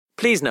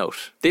Please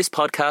note, this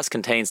podcast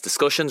contains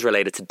discussions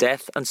related to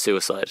death and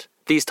suicide.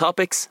 These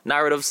topics,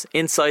 narratives,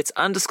 insights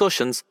and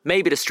discussions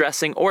may be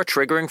distressing or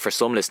triggering for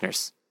some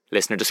listeners.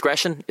 Listener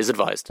discretion is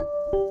advised.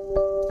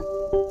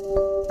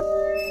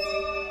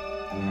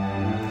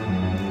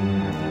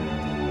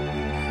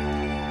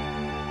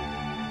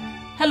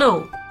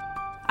 Hello,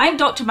 I'm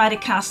Dr. Mary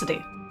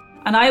Cassidy,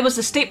 and I was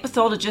a state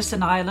pathologist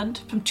in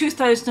Ireland from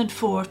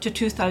 2004 to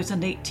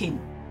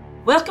 2018.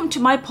 Welcome to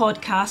my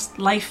podcast,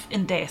 Life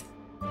in Death,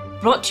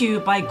 brought to you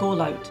by Go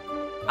Loud.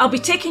 I'll be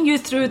taking you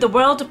through the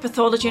world of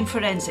pathology and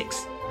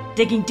forensics,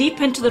 digging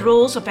deep into the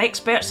roles of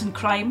experts in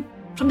crime,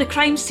 from the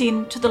crime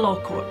scene to the law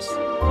courts.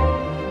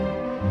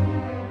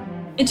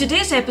 In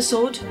today's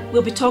episode,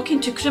 we'll be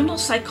talking to criminal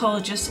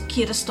psychologist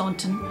Ciara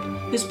Staunton,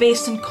 who's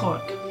based in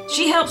Cork.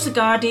 She helps the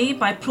Gardaí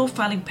by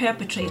profiling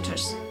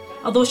perpetrators,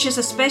 although she has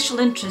a special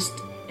interest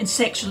in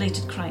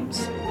sex-related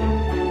crimes.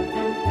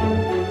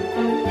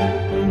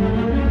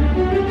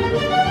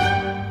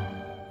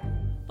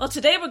 Well,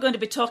 today we're going to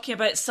be talking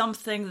about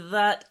something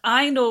that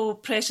I know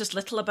precious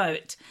little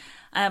about.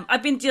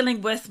 I've been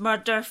dealing with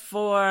murder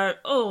for,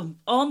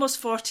 almost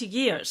 40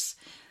 years.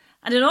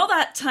 And in all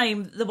that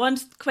time, the one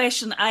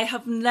question I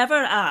have never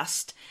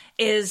asked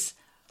is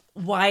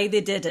why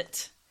they did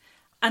it.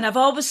 And I've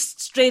always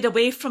strayed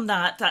away from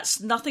that.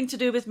 That's nothing to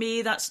do with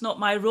me. That's not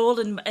my role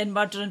in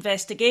murder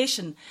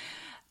investigation.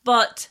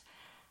 But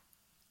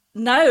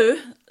now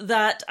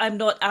that I'm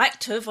not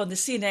active on the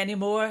scene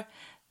anymore,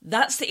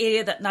 that's the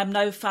area that I'm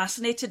now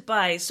fascinated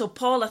by. So,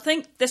 Paul, I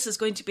think this is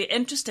going to be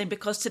interesting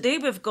because today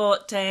we've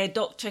got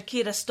Dr.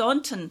 Ciara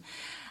Staunton,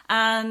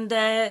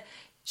 and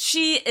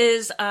she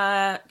is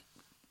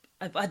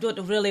I don't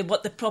know really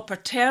what the proper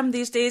term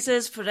these days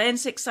is,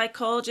 forensic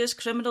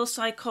psychologist, criminal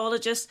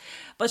psychologist,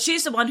 but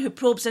she's the one who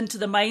probes into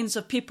the minds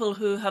of people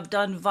who have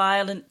done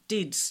violent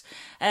deeds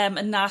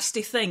and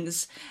nasty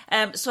things.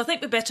 So I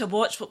think we better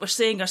watch what we're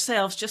saying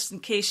ourselves just in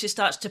case she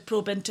starts to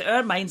probe into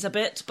our minds a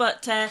bit.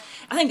 But I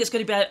think it's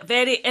going to be a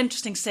very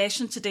interesting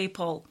session today,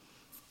 Paul.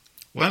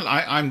 Well,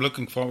 I'm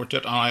looking forward to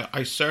it.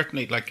 I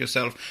certainly, like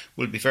yourself,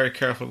 will be very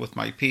careful with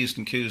my P's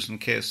and Q's in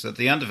case at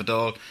the end of it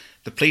all,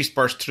 the police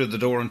burst through the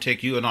door and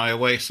take you and I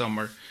away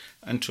somewhere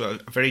into a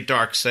very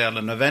dark cell,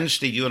 and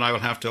eventually you and I will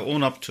have to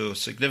own up to a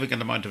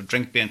significant amount of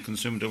drink being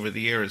consumed over the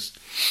years.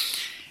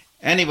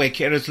 Anyway,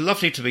 Ciara, it's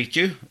lovely to meet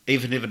you,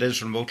 even if it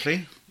is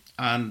remotely,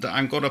 and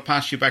I'm going to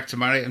pass you back to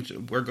Mary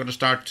and we're going to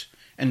start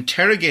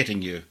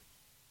interrogating you.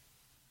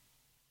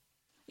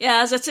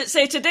 Yeah, as I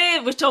say, today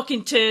we're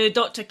talking to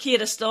Dr.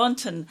 Ciara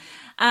Staunton,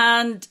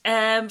 and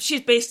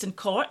she's based in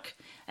Cork,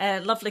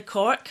 lovely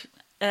Cork.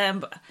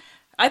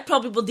 I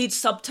probably will need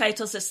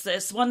subtitles.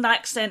 It's one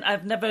accent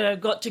I've never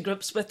got to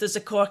grips with is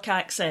a Cork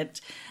accent.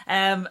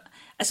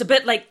 It's a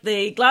bit like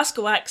the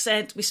Glasgow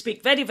accent. We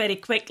speak very, very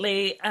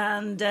quickly,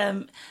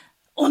 and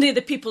only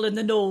the people in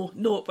the know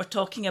what we're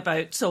talking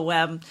about. So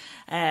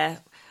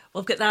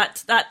we've got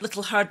that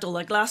little hurdle,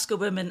 a Glasgow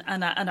woman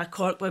and a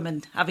Cork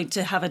woman having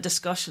to have a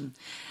discussion.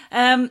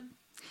 Now,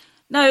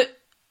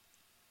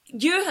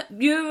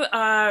 you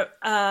are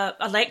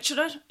a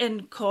lecturer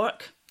in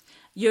Cork.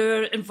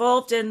 You're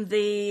involved in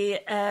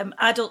the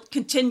adult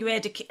continuing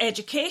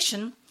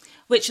education,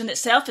 which in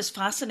itself is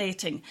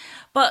fascinating.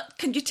 But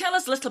can you tell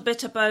us a little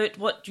bit about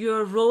what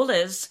your role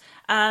is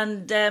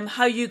and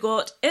how you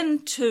got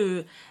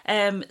into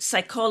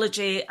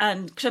psychology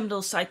and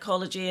criminal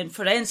psychology and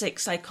forensic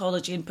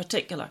psychology in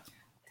particular?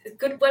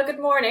 Good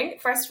morning,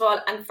 first of all.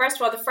 And first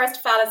of all, the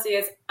first fallacy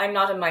is I'm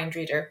not a mind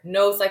reader.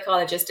 No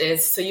psychologist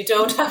is, so you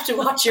don't have to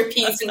watch your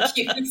P's and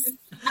Q's.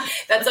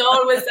 That's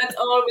always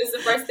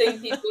the first thing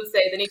people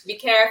say. They need to be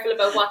careful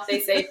about what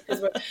they say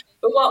but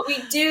what we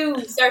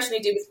certainly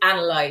do is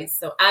analyse.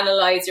 So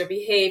analyse your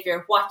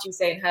behaviour, what you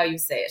say and how you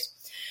say it.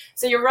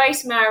 So you're right,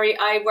 Mary.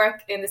 I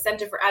work in the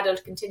Centre for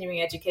Adult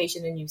Continuing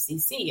Education in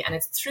UCC, and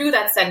it's through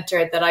that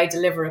centre that I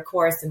deliver a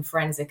course in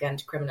forensic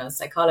and criminal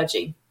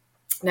psychology.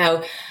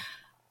 Now,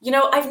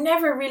 I've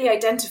never really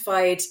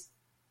identified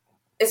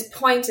a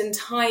point in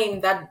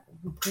time that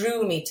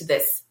drew me to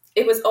this.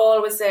 It was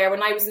always there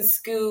when I was in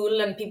school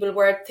and people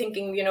were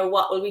thinking,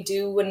 what will we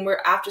do when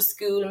we're after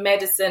school,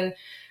 medicine,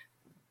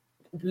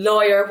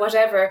 lawyer,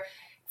 whatever.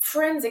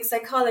 Forensic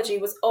psychology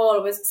was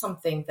always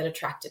something that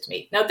attracted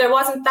me. Now,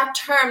 that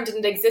term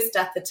didn't exist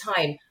at the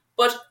time,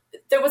 but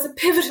there was a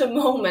pivotal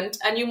moment,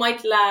 and you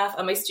might laugh,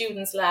 and my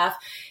students laugh.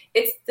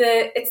 It's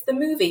the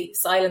movie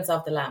Silence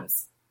of the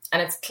Lambs.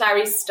 And it's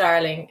Clarice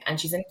Starling, and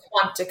she's in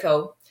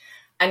Quantico.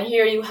 And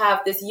here you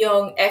have this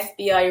young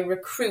FBI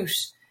recruit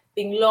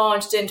being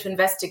launched in to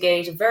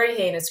investigate a very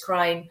heinous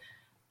crime.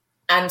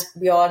 And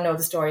we all know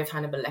the story of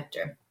Hannibal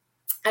Lecter.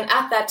 And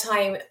at that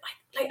time,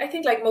 I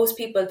think like most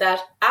people,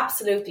 that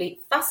absolutely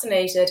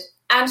fascinated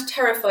and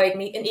terrified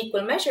me in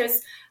equal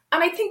measures.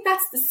 And I think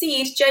that's the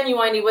seed,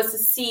 genuinely was the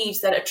seed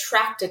that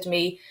attracted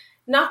me,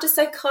 not to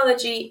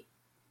psychology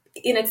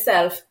in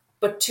itself,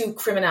 but to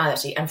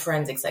criminality and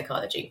forensic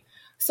psychology.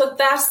 So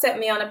that set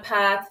me on a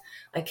path.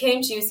 I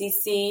came to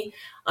UCC.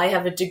 I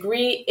have a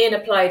degree in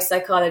applied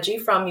psychology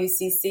from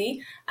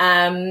UCC.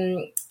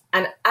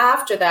 And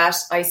after that,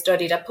 I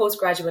studied at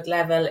postgraduate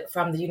level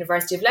from the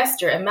University of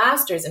Leicester, a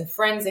master's in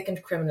forensic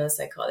and criminal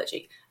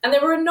psychology. And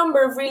there were a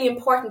number of really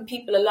important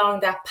people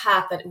along that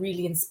path that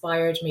really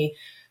inspired me.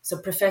 So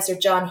Professor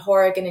John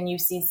Horgan in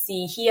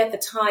UCC, he at the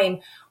time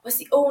was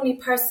the only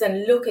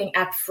person looking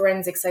at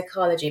forensic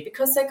psychology,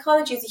 because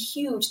psychology is a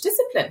huge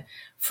discipline.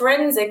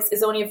 Forensics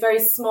is only a very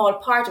small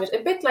part of it,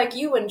 a bit like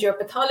you and your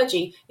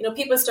pathology. You know,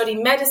 people study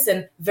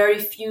medicine, very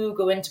few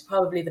go into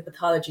probably the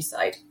pathology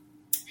side.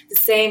 The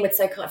same with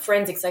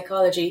forensic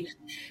psychology.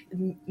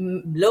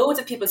 Loads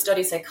of people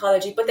study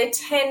psychology, but they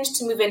tend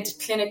to move into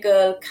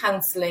clinical,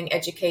 counselling,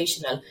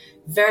 educational.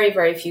 Very,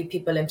 very few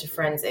people into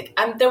forensic.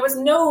 And there was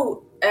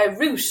no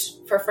route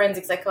for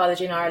forensic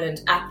psychology in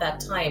Ireland at that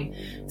time.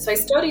 So I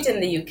studied in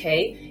the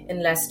UK,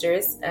 in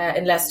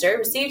Leicester,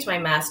 received my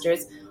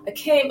master's.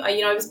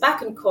 I was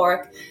back in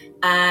Cork,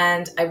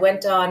 and I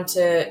went on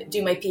to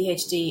do my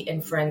PhD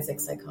in forensic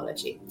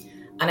psychology.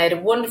 And I had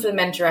a wonderful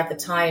mentor at the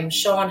time,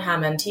 Sean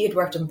Hammond. He had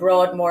worked in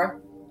Broadmoor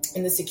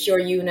in the secure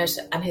unit,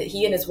 and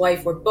he and his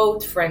wife were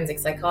both forensic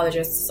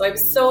psychologists. So I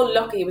was so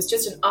lucky. It was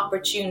just an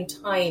opportune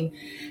time.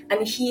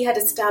 And he had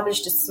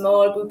established a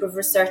small group of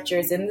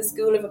researchers in the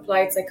School of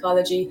Applied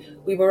Psychology.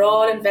 We were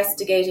all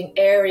investigating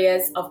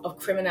areas of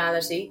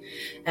criminality.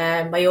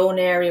 My own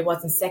area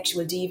was in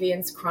sexual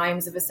deviance,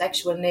 crimes of a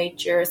sexual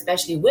nature,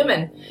 especially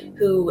women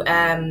who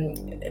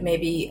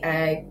maybe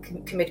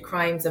commit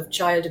crimes of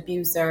child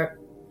abuse or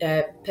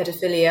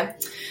pedophilia.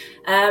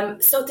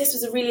 So this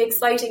was a really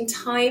exciting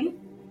time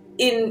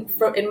in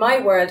my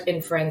world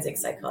in forensic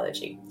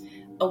psychology.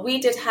 We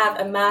did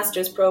have a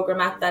master's program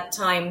at that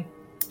time.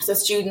 So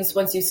students,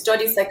 once you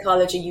study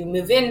psychology, you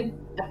move in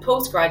at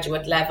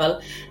postgraduate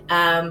level,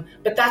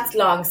 but that's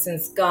long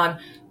since gone.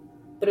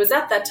 But it was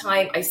at that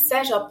time I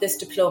set up this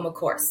diploma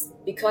course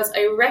because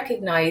I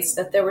recognized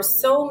that there were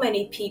so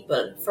many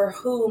people for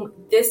whom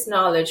this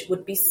knowledge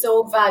would be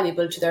so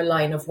valuable to their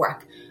line of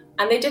work.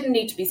 And they didn't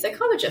need to be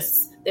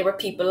psychologists. They were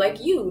people like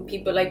you,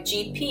 people like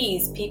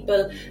GPs,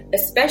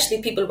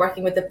 especially people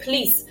working with the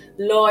police,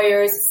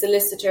 lawyers,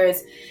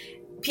 solicitors,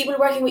 people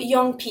working with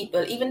young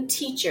people, even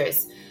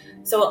teachers.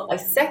 So I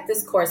set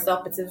this course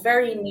up. It's a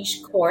very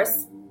niche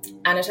course,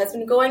 and it has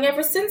been going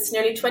ever since,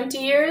 nearly 20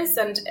 years.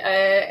 And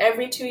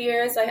every 2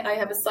 years I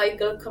have a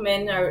cycle come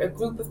in, or a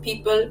group of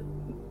people,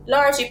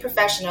 largely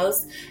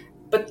professionals,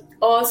 but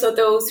also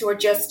those who are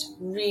just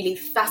really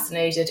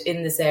fascinated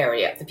in this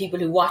area. The people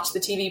who watch the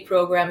TV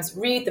programs,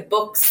 read the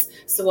books,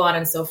 so on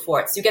and so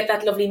forth. So you get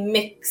that lovely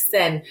mix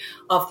then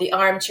of the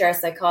armchair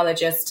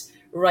psychologist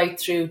right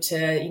through to,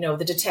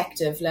 the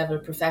detective level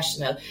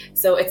professional.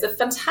 So it's a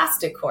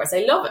fantastic course.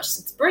 I love it.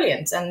 It's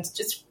brilliant, and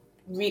just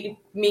really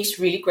meet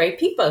really great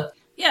people.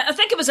 Yeah, I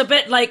think it was a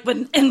bit like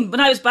when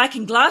I was back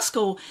in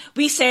Glasgow,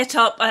 we set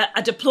up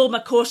a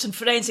diploma course in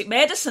forensic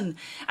medicine,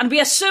 and we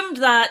assumed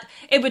that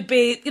it would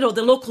be,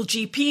 the local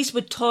GPs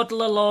would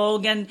toddle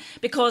along, and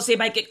because they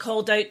might get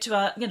called out to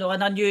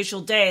an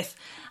unusual death.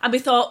 And we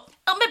thought,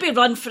 I'll maybe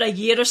run for a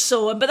year or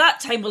so, and by that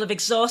time we'll have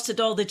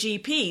exhausted all the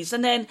GPs.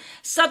 And then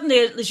suddenly,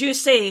 as you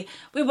say,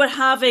 we were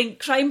having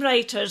crime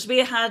writers, we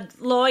had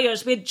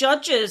lawyers, we had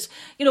judges,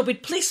 we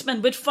had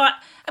policemen,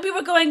 and we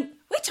were going,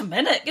 wait a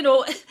minute,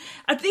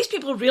 are these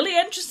people really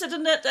interested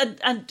in it?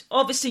 And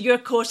obviously your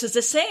course is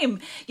the same.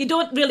 You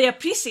don't really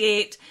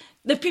appreciate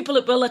the people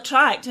it will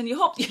attract, and you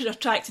hope you're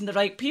attracting the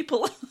right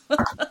people.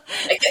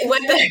 Well,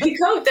 there you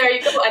go.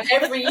 And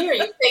every year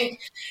you think,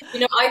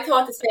 I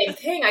thought the same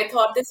thing. I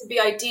thought this would be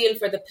ideal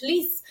for the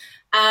police.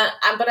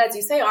 But as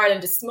you say,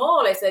 Ireland is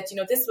small. I said,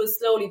 this will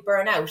slowly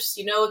burn out,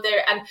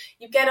 and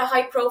you get a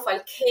high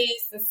profile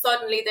case and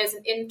suddenly there's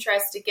an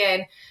interest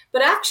again.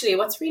 But actually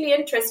what's really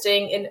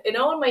interesting in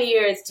all my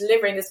years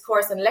delivering this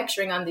course and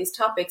lecturing on these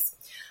topics,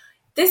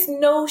 this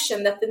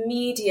notion that the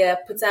media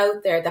puts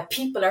out there that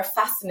people are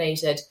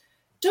fascinated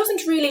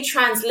doesn't really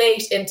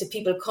translate into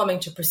people coming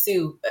to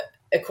pursue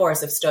a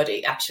course of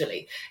study,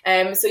 actually.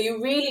 So you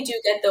really do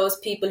get those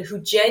people who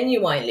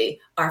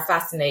genuinely are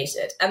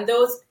fascinated. And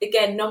those,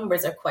 again,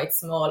 numbers are quite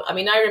small. I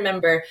mean, I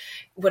remember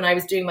when I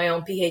was doing my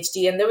own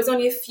PhD, and there was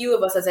only a few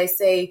of us, as I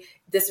say,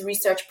 this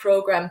research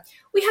program,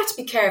 we had to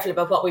be careful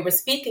about what we were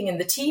speaking in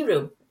the tea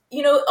room.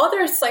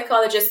 Other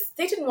psychologists,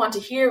 they didn't want to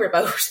hear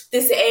about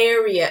this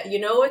area.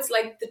 It's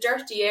like the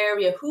dirty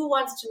area. Who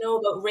wants to know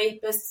about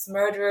rapists,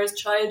 murderers,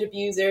 child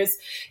abusers,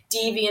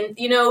 deviant?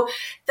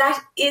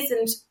 That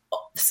isn't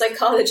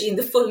psychology in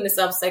the fullness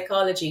of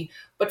psychology.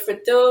 But for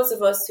those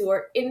of us who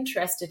are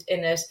interested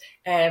in it,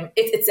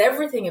 it's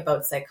everything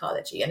about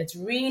psychology. And it's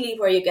really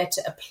where you get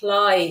to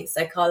apply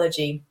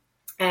psychology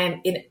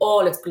in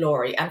all its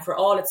glory and for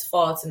all its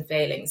faults and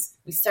failings.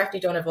 We certainly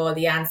don't have all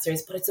the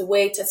answers, but it's a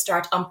way to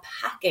start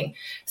unpacking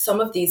some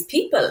of these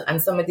people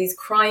and some of these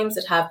crimes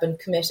that have been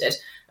committed.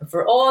 And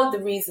for all the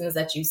reasons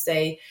that you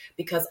say,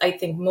 because I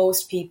think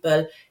most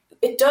people,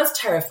 it does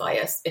terrify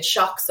us. It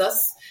shocks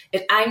us.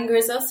 It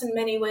angers us in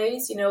many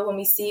ways, when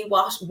we see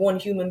what one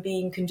human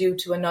being can do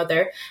to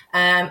another.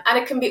 And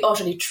it can be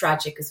utterly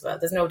tragic as well.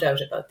 There's no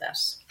doubt about that.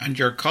 And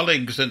your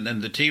colleagues in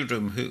the tea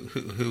room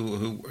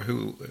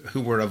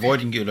who were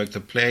avoiding you like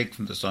the plague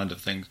from the sound of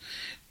things,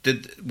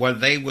 while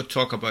they would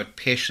talk about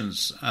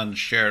patients and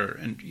share,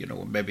 and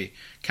maybe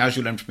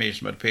casual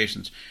information about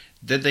patients,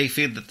 did they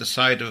feel that the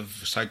side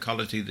of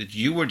psychology that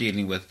you were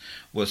dealing with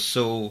was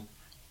so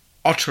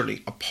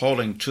utterly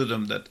appalling to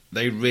them that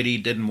they really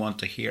didn't want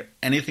to hear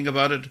anything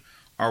about it?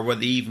 Or were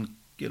they even,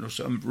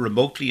 so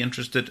remotely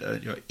interested,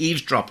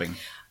 eavesdropping?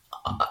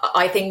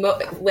 I think,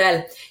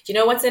 well,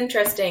 what's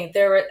interesting?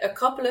 There were a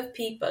couple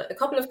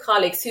of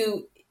colleagues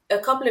who, a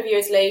couple of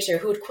years later,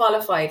 who'd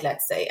qualified,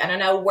 let's say, and are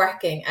now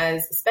working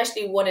as,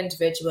 especially one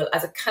individual,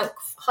 as a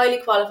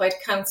highly qualified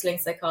counselling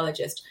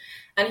psychologist.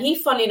 And he,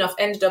 funnily enough,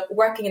 ended up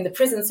working in the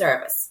prison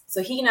service.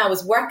 So he now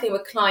was working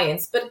with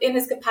clients, but in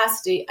his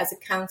capacity as a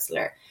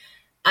counsellor.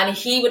 And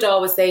he would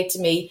always say to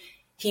me,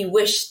 he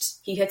wished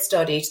he had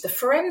studied the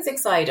forensic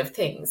side of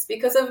things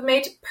because it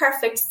made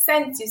perfect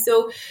sense.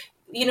 So,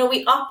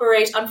 we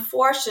operate,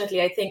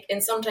 unfortunately, I think,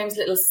 in sometimes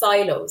little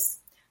silos.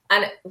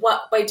 And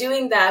by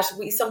doing that,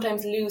 we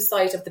sometimes lose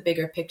sight of the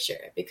bigger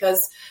picture,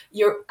 because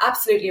you're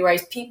absolutely right.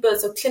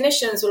 So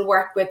clinicians will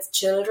work with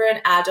children,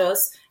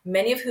 adults,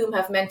 many of whom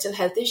have mental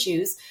health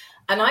issues.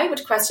 And I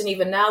would question,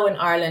 even now in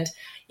Ireland,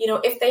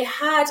 if they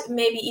had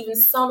maybe even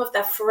some of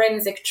that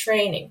forensic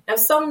training. Now,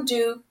 some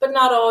do, but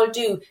not all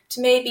do,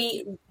 to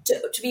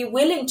be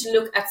willing to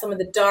look at some of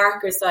the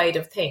darker side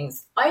of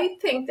things. I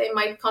think they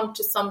might come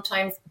to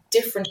sometimes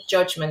different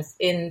judgments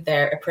in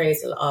their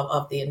appraisal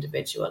of the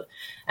individual.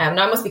 Now,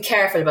 I must be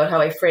careful about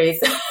how I phrase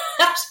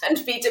that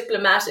and be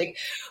diplomatic.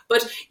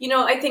 But,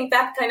 I think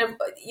that kind of,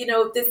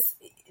 this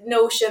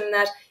notion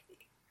that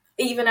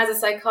even as a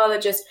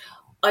psychologist,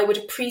 I would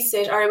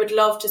appreciate, or I would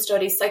love to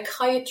study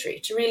psychiatry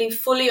to really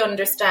fully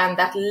understand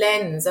that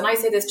lens. And I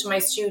say this to my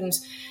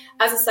students,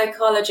 as a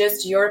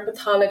psychologist, you're a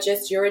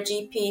pathologist, you're a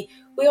GP,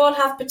 we all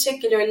have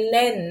particular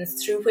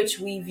lens through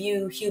which we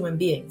view human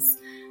beings.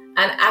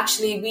 And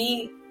actually,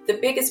 the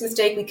biggest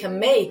mistake we can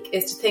make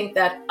is to think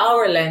that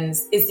our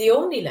lens is the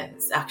only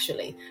lens,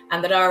 actually,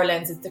 and that our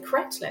lens is the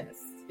correct lens,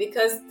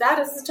 because that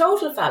is a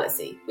total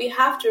fallacy. We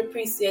have to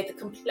appreciate the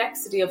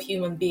complexity of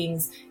human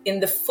beings in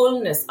the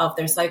fullness of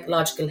their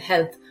psychological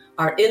health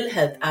or ill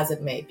health, as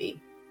it may be.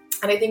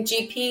 And I think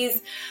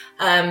GPs,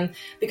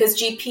 because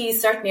GPs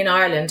certainly in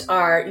Ireland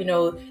are,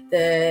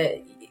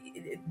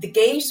 the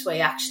gateway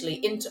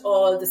actually into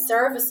all the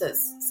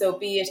services. So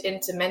be it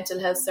into mental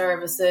health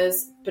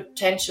services,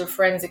 potential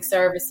forensic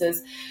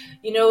services,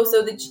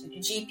 so the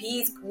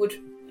GPs would,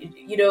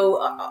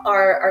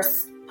 are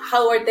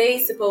how are they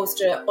supposed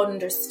to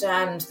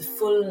understand the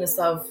fullness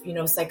of,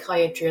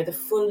 psychiatry, or the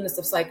fullness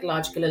of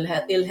psychological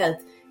ill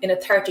health in a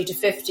 30 to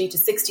 50 to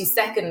 60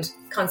 second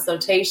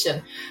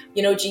consultation?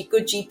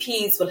 Good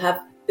GPs will have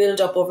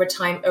built up over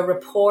time a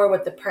rapport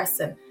with the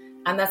person.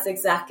 And that's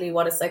exactly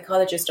what a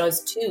psychologist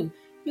does too.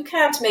 You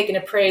can't make an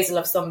appraisal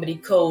of somebody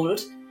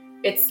cold.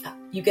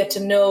 You get to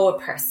know a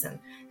person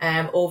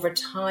over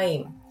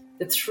time.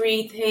 The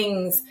three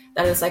things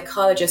that a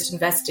psychologist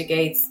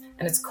investigates,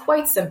 and it's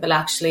quite simple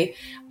actually,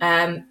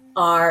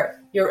 are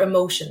your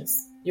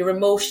emotions, your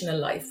emotional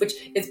life, which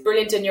is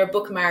brilliant in your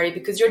book, Mary,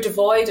 because you're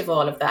devoid of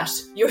all of that.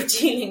 You're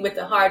dealing with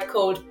the hard,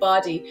 cold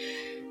body.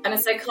 And a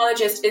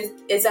psychologist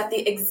is at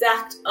the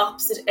exact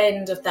opposite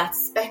end of that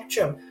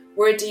spectrum.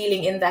 We're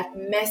dealing in that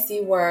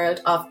messy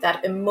world of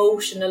that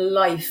emotional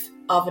life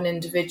of an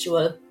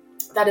individual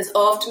that is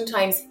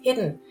oftentimes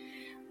hidden,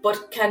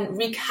 but can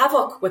wreak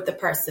havoc with the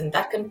person,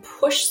 that can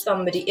push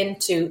somebody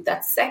into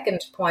that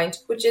second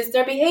point, which is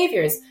their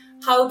behaviours.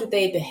 How do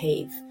they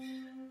behave?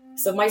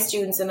 So my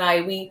students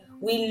and we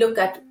look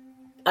at,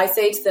 I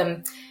say to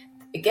them,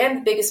 again,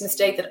 the biggest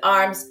mistake that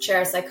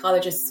armchair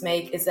psychologists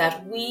make is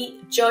that we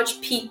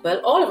judge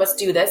people, all of us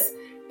do this,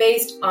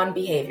 based on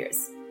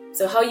behaviours.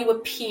 So how you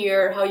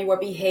appear, how you are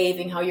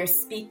behaving, how you're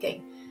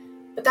speaking.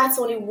 But that's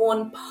only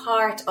one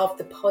part of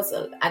the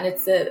puzzle. And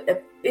it's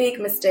a big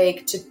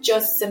mistake to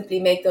just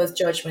simply make those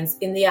judgments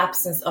in the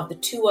absence of the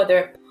two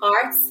other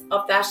parts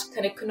of that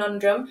kind of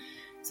conundrum.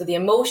 So the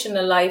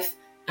emotional life,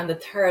 and the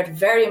third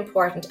very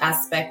important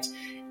aspect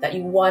that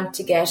you want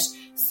to get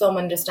some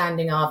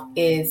understanding of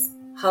is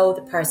how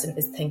the person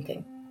is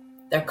thinking,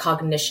 their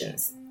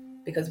cognitions.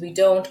 Because we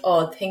don't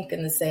all think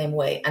in the same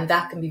way. And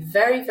that can be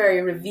very,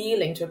 very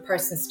revealing to a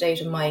person's state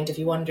of mind if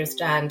you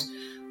understand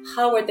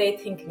how are they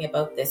thinking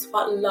about this?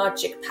 What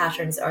logic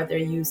patterns are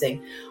they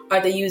using? Are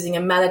they using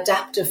a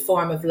maladaptive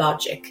form of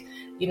logic?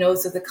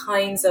 So the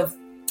kinds of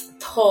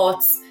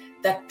thoughts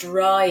that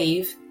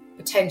drive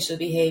potential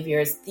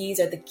behaviours,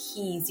 these are the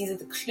keys, these are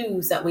the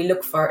clues that we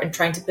look for in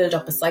trying to build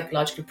up a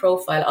psychological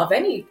profile of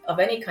any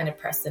kind of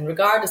person,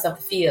 regardless of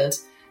the field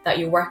that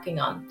you're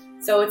working on.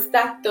 So it's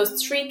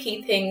those three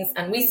key things,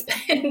 and we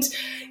spend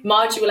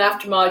module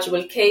after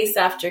module, case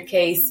after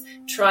case,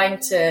 trying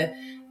to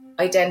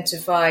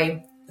identify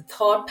the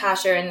thought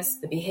patterns,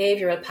 the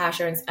behavioural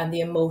patterns, and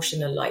the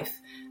emotional life.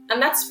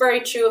 And that's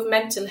very true of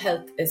mental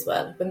health as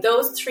well. When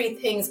those three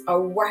things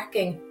are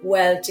working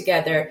well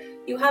together,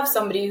 you have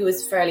somebody who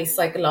is fairly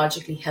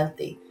psychologically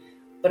healthy.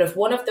 But if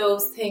one of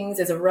those things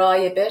is awry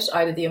a bit,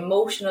 either the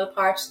emotional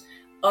part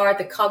or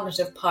the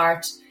cognitive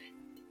part,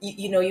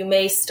 you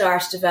may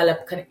start to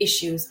develop kind of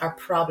issues or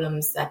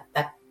problems that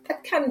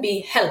can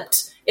be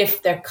helped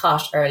if they're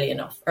caught early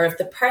enough, or if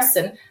the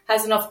person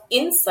has enough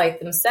insight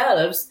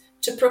themselves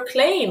to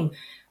proclaim,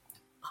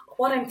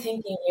 what I'm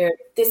thinking here,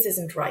 this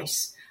isn't right,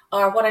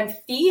 or what I'm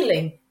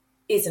feeling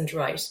isn't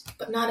right.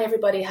 But not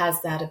everybody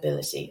has that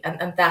ability.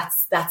 And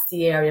that's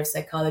the area of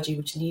psychology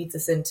which leads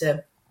us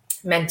into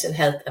mental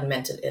health and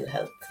mental ill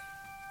health.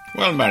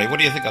 Well, Mary, what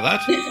do you think of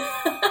that?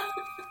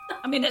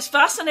 I mean, it's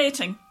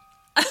fascinating.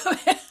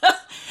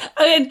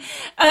 I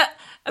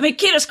mean,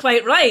 Ciara's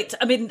quite right.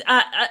 I mean,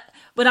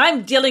 when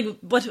I'm dealing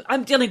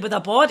with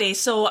a body,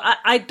 so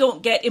I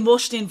don't get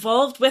emotionally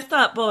involved with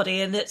that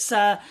body, and it's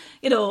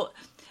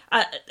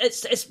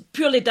it's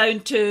purely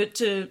down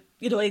to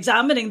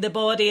examining the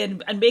body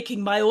and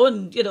making my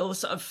own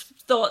sort of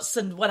thoughts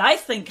and what I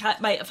think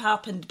might have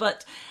happened.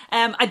 But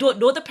I don't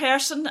know the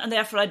person, and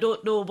therefore I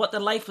don't know what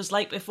their life was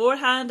like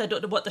beforehand. I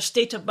don't know what their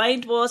state of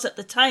mind was at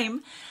the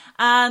time,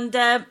 and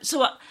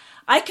so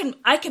I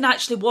can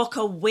actually walk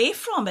away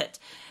from it.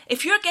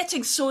 If you're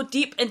getting so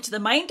deep into the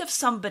mind of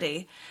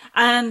somebody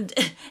and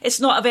it's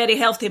not a very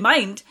healthy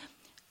mind,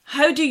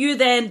 how do you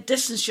then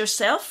distance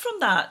yourself from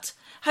that?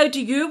 How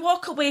do you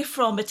walk away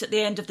from it at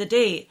the end of the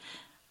day?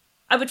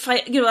 I would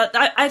find,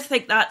 I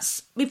think that's,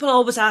 people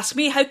always ask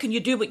me, how can you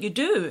do what you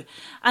do?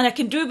 And I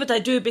can do what I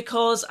do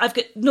because I've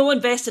got no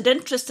invested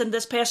interest in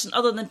this person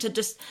other than to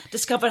just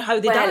discover how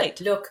they died.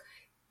 Look,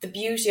 the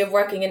beauty of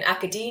working in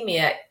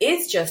academia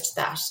is just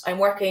that. I'm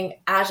working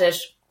at it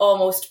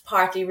almost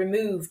partly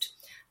removed.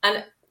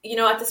 And,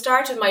 at the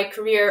start of my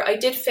career, I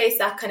did face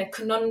that kind of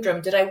conundrum.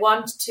 Did I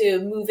want to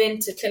move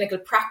into clinical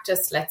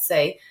practice, let's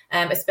say,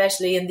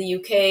 especially in the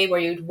UK,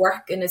 where you'd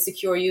work in a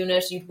secure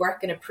unit, you'd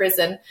work in a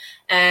prison,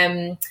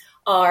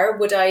 or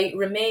would I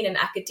remain in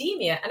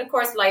academia? And of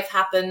course, life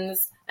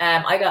happens.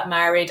 I got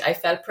married, I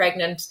fell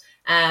pregnant.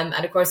 And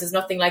of course, there's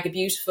nothing like a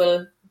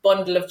beautiful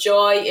bundle of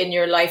joy in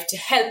your life to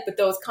help with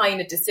those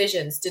kind of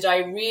decisions. Did I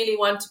really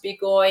want to be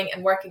going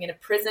and working in a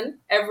prison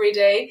every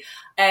day,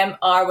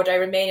 or would I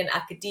remain in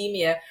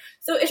academia?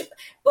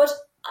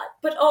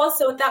 But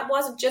also that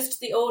wasn't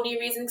just the only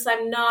reason, because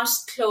I'm not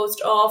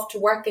closed off to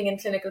working in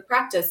clinical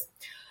practice.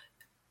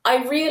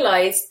 I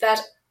realised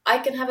that I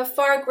can have a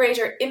far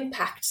greater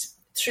impact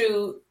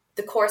through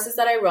the courses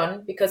that I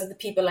run because of the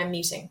people I'm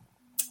meeting,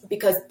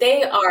 because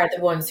they are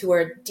the ones who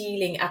are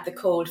dealing at the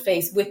cold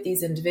face with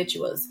these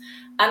individuals.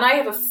 And I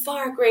have a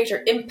far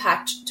greater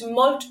impact to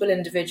multiple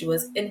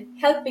individuals in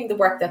helping the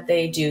work that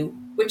they do,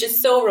 which is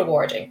so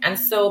rewarding and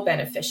so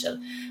beneficial.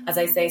 As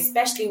I say,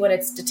 especially when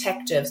it's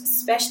detectives,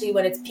 especially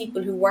when it's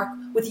people who work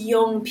with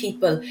young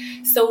people,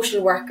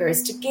 social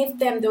workers, to give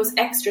them those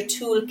extra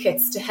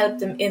toolkits to help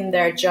them in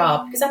their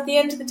job. Because at the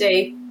end of the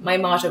day, my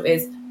motto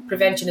is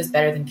prevention is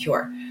better than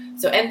cure.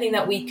 So anything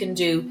that we can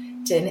do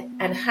to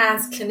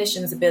enhance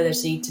clinicians'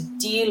 ability to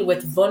deal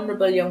with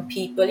vulnerable young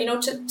people,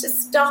 to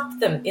stop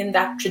them in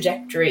that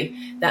trajectory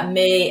that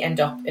may end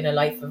up in a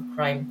life of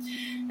crime.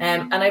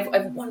 And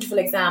I've wonderful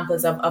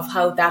examples of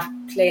how that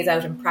plays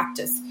out in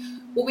practice.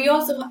 But we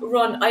also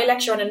I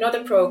lecture on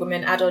another program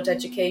in adult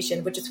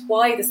education, which is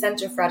why the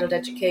Centre for Adult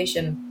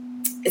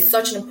Education is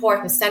such an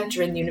important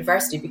centre in the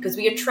university, because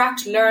we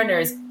attract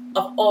learners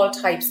of all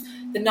types,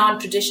 the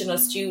non-traditional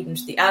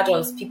student, the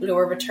adults, people who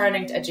are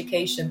returning to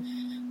education.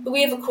 But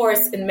we have a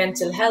course in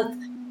mental health,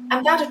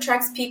 and that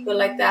attracts people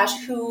like that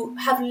who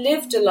have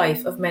lived a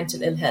life of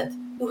mental ill health,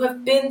 who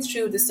have been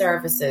through the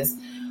services,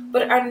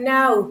 but are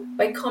now,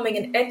 by coming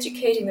and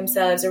educating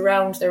themselves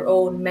around their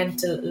own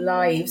mental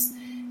lives,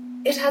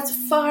 it has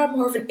far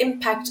more of an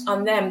impact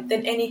on them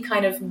than any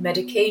kind of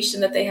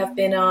medication that they have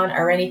been on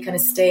or any kind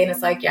of stay in a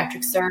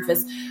psychiatric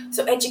service.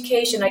 So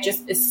education,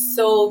 is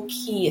so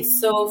key. It's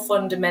so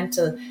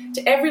fundamental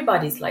to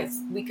everybody's life.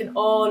 We can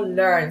all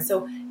learn.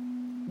 So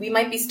we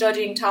might be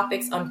studying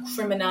topics on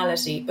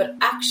criminality, but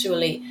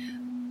actually,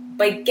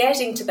 by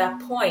getting to that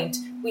point,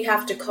 we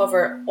have to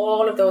cover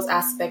all of those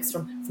aspects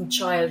from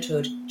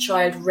childhood,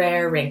 child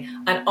rearing,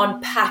 and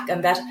unpack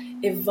and that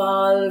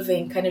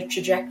evolving kind of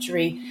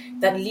trajectory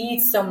that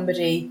leads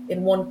somebody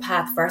in one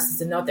path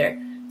versus another.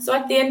 So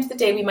at the end of the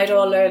day, we might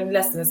all learn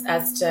lessons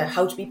as to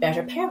how to be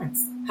better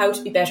parents, how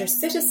to be better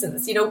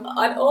citizens, and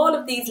all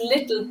of these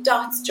little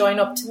dots join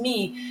up to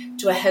me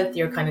to a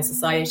healthier kind of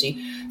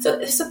society. So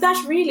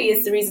that really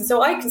is the reason.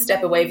 So I can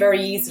step away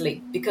very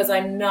easily because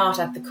I'm not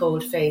at the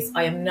cold face.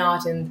 I am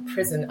not in the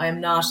prison. I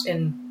am not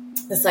in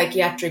the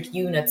psychiatric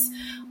units.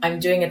 I'm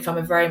doing it from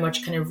a very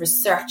much kind of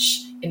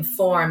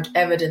research-informed,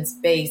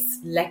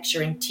 evidence-based,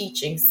 lecturing,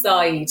 teaching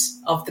side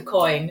of the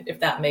coin, if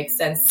that makes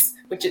sense,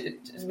 which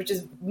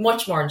is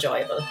much more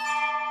enjoyable.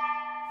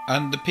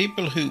 And the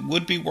people who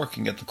would be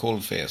working at the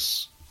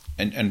coalface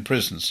in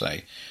prison,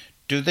 say,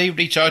 do they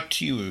reach out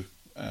to you,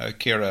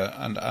 Ciara,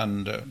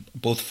 and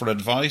both for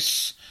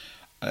advice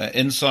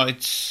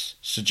insights,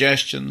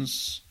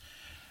 suggestions,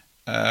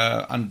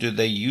 and do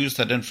they use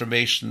that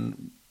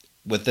information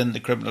within the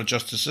criminal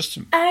justice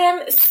system?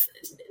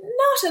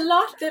 Not a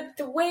lot.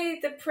 The way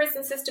the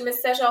prison system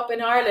is set up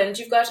in Ireland,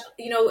 you've got,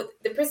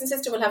 the prison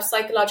system will have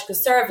psychological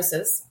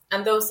services,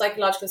 and those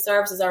psychological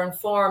services are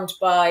informed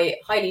by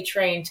highly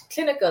trained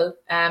clinical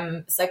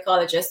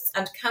psychologists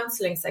and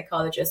counselling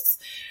psychologists.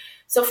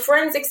 So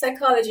forensic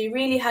psychology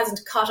really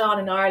hasn't caught on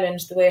in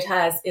Ireland the way it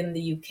has in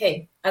the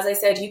UK. As I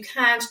said, you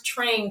can't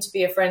train to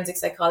be a forensic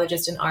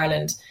psychologist in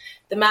Ireland.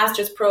 The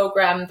master's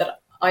programme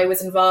that I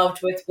was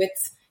involved with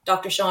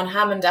Dr. Sean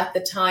Hammond at the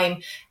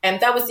time, and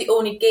that was the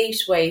only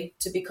gateway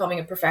to becoming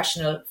a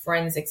professional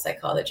forensic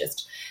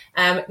psychologist.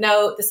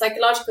 Now, the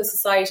Psychological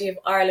Society of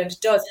Ireland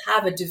does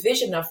have a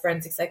division of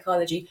forensic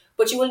psychology,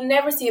 but you will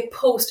never see a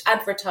post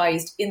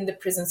advertised in the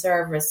prison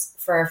service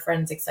for a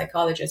forensic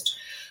psychologist.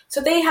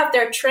 So they have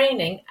their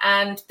training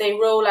and they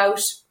roll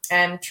out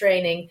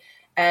training,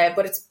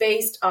 but it's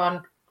based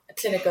on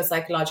clinical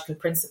psychological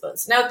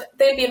principles. Now,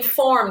 they'll be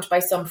informed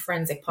by some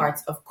forensic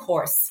parts, of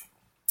course.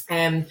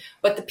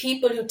 But the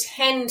people who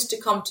tend to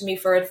come to me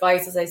for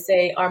advice, as I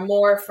say, are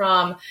more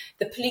from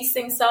the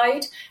policing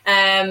side.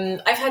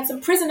 I've had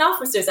some prison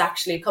officers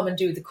actually come and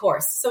do the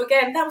course. So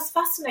again, that was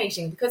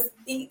fascinating because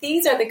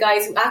these are the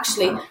guys who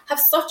actually have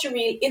such a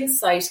real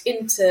insight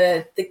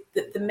into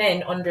the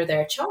men under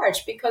their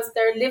charge because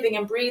they're living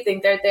and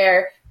breathing. They're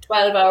there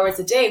 12 hours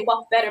a day.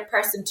 What better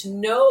person to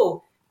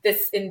know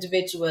this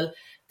individual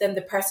than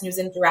the person who's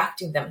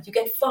interacting them? You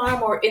get far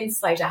more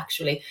insight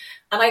actually.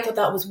 And I thought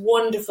that was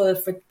wonderful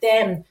for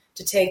them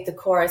to take the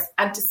course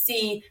and to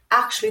see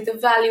actually the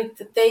value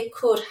that they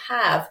could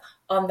have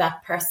on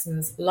that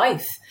person's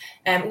life.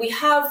 I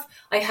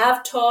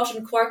have taught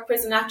in Cork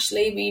Prison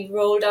actually. We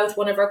rolled out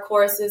one of our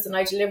courses and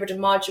I delivered a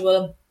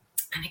module.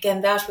 And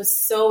again, that was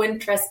so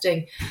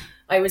interesting.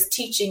 I was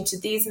teaching to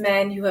these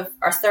men who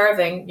are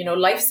serving,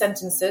 life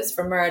sentences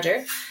for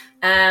murder.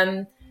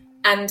 And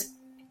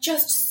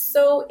just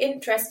so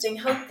interesting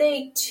how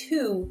they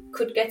too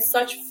could get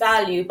such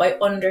value by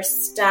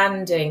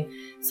understanding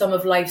some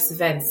of life's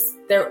events,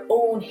 their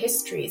own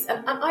histories.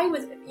 And I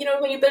was,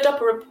 when you build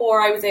up a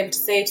rapport, I was able to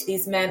say to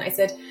these men, I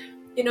said,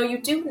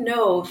 you do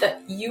know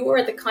that you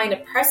are the kind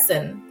of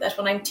person that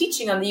when I'm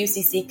teaching on the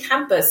UCC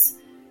campus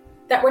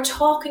that we're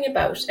talking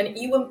about, and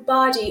you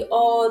embody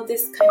all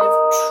this kind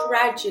of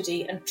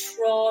tragedy and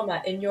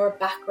trauma in your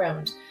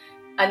background.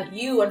 And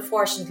you,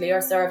 unfortunately,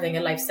 are serving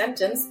a life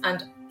sentence,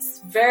 and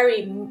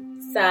very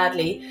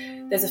sadly,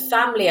 there's a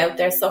family out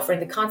there suffering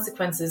the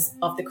consequences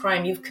of the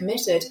crime you've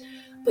committed.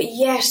 But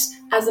yet,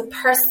 as a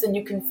person,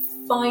 you can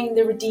find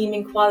the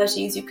redeeming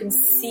qualities. You can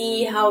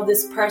see how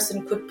this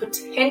person could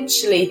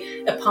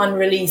potentially, upon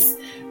release,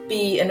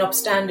 be an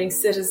upstanding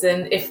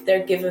citizen if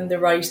they're given the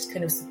right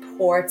kind of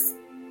supports,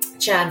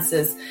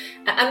 chances.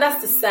 And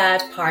that's the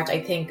sad part,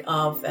 I think,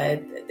 of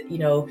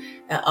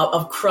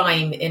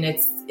crime in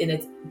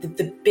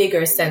the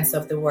bigger sense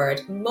of the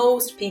word.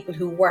 Most people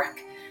who work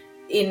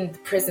in the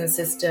prison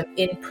system,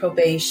 in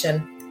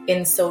probation,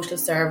 in social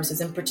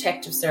services, in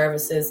protective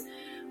services,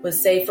 will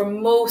say for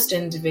most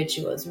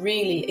individuals,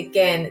 really,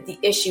 again, the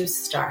issues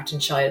start in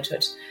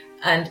childhood.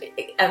 And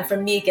for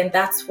me, again,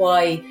 that's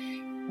why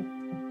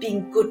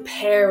being good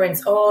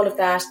parents, all of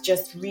that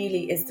just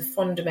really is the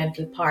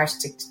fundamental part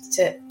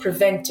to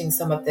preventing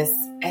some of this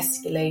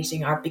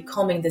escalating or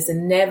becoming this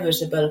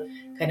inevitable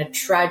kind of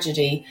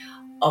tragedy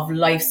of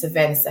life's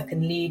events that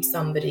can lead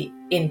somebody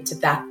into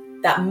that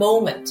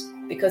moment.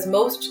 Because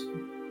most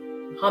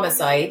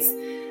homicides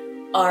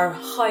are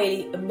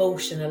highly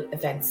emotional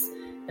events.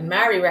 And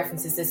Mary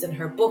references this in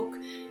her book,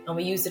 and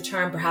we use the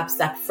term perhaps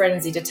that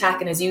frenzied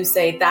attack. And as you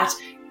say, that's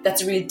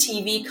a real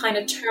TV kind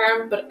of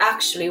term, but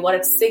actually what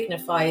it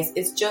signifies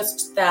is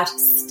just that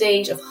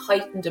state of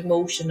heightened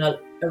emotional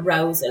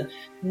arousal.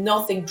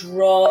 Nothing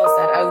draws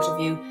that out of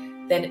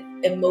you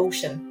than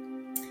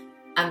emotion.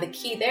 And the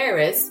key there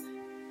is,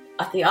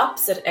 at the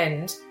opposite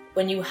end,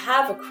 when you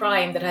have a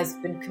crime that has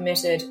been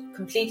committed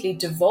completely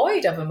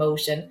devoid of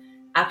emotion,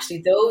 actually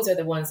those are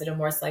the ones that are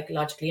more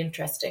psychologically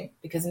interesting,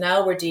 because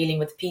now we're dealing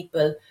with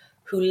people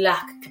who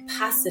lack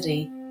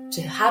capacity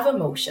to have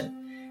emotion.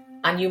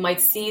 And you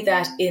might see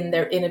that in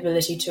their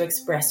inability to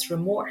express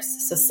remorse.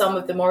 So some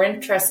of the more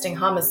interesting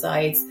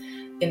homicides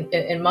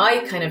in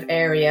my kind of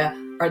area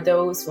are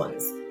those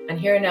ones. And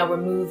here now we're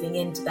moving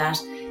into that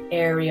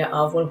area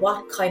of, well,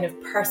 what kind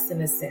of person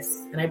is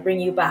this? And I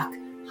bring you back.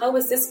 How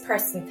is this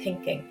person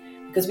thinking?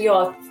 Because we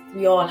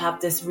all have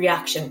this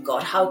reaction,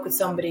 God, how could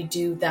somebody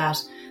do that?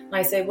 And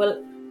I say,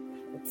 well,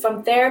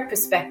 from their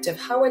perspective,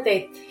 how are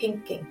they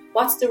thinking?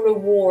 What's the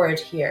reward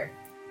here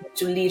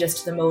to lead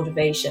us to the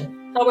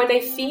motivation? How are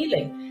they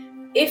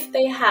feeling? If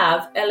they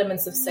have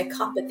elements of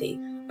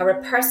psychopathy or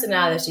a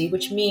personality,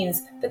 which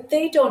means that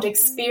they don't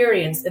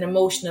experience an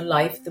emotional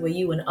life the way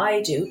you and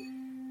I do,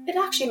 it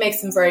actually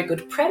makes them very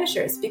good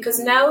predators, because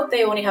now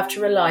they only have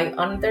to rely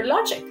on their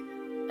logic.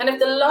 And if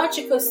the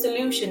logical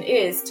solution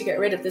is to get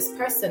rid of this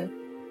person,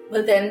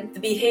 well then the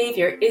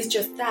behaviour is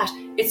just that.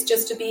 It's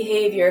just a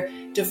behaviour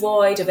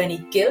devoid of any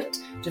guilt,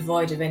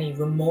 devoid of any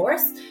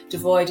remorse,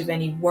 devoid of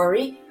any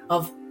worry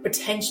of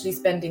potentially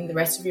spending the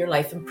rest of your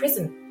life in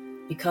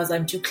prison because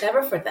I'm too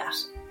clever for that.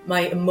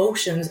 My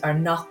emotions are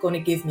not going to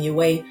give me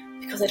away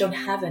because I don't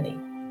have any.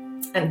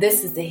 And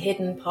this is the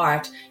hidden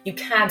part. You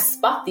can't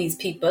spot these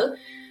people,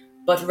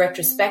 but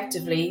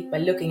retrospectively, by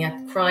looking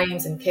at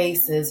crimes and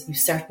cases, you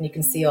certainly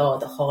can see all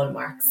the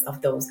hallmarks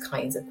of those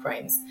kinds of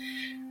crimes.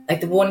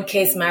 Like the one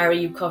case, Mary,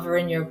 you cover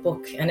in your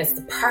book, and it's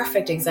the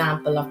perfect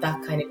example of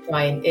that kind of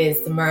crime,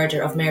 is the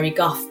murder of Mary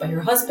Goff by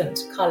her husband,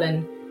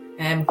 Colin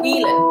Whelan.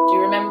 Do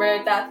you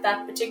remember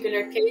that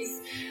particular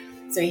case?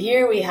 So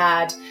here we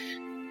had,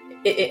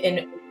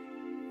 in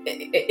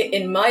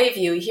my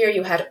view, here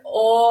you had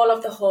all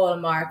of the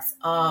hallmarks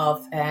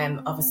of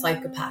a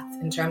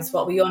psychopath in terms of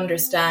what we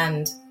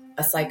understand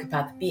a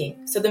psychopath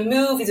being. So the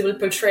movies will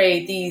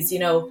portray these,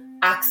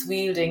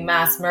 axe-wielding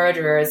mass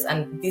murderers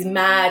and these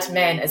mad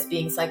men as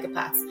being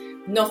psychopaths.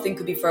 Nothing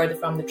could be further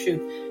from the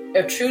truth.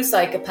 A true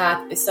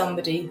psychopath is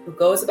somebody who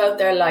goes about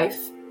their life,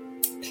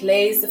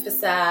 plays the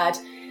facade.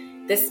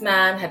 This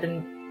man had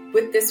been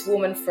with this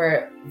woman for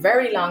a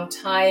very long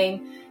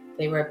time.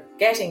 They were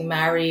getting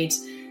married.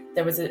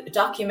 There was a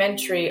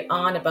documentary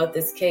on about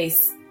this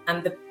case,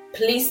 and the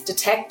police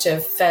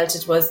detective felt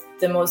it was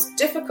the most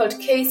difficult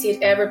case he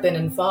had ever been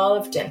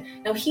involved in.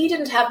 Now, he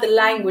didn't have the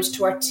language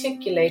to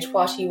articulate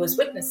what he was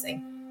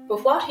witnessing,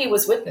 but what he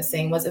was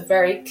witnessing was a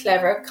very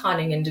clever,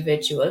 cunning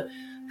individual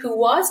who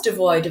was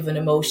devoid of an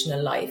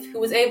emotional life, who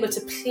was able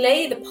to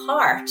play the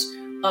part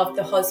of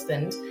the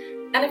husband.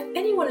 And if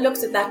anyone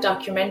looks at that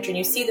documentary and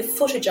you see the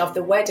footage of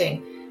the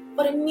wedding,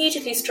 what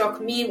immediately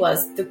struck me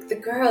was the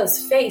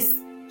girl's face.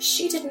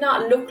 She did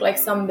not look like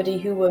somebody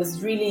who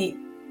was really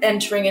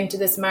entering into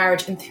this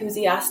marriage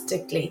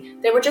enthusiastically.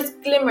 They were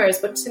just glimmers,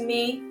 but to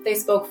me, they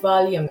spoke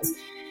volumes.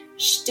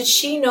 Did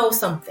she know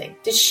something?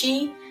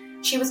 She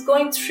was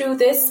going through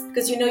this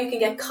because, you can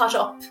get caught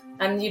up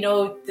and,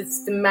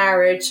 it's the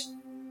marriage,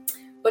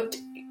 but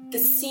the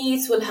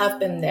seeds will have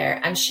been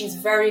there and she's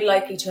very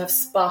likely to have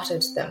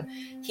spotted them.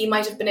 He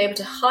might have been able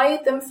to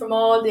hide them from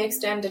all the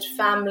extended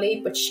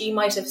family, but she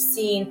might have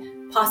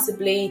seen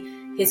possibly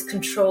his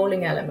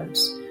controlling element,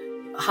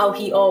 how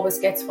he always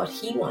gets what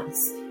he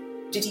wants.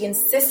 Did he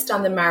insist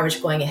on the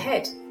marriage going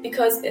ahead?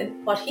 Because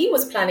what he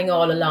was planning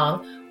all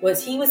along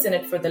was he was in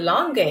it for the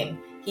long game.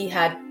 He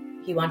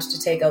wanted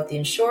to take out the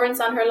insurance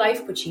on her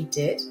life, which he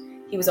did.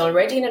 He was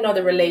already in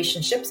another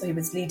relationship, so he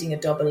was leading a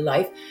double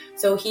life.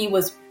 So he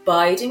was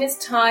biding his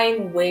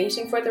time,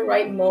 waiting for the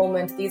right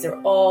moment. These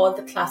are all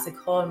the classic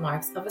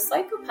hallmarks of a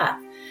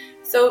psychopath.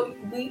 So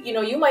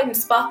you mightn't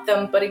spot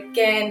them, but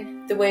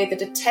again, the way the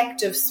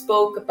detective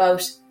spoke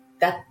about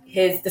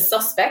the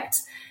suspect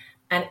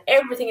and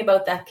everything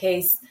about that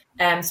case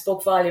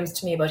spoke volumes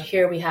to me about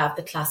here we have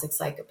the classic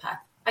psychopath.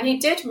 And he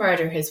did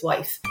murder his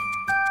wife.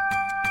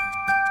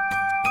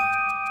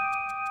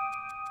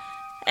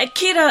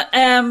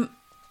 Ciara,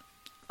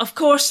 of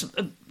course,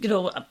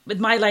 with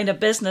my line of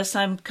business,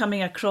 I'm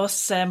coming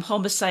across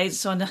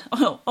homicides on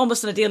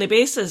almost on a daily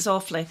basis,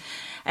 awfully.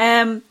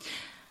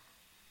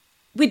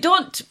 We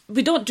don't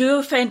do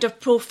offender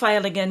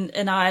profiling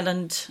in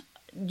Ireland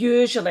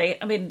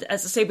usually. I mean,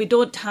 as I say, we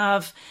don't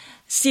have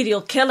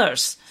serial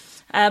killers.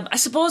 I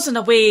suppose in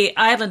a way,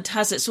 Ireland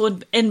has its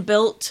own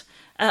inbuilt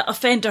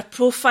offender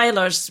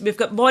profilers. We've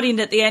got Maureen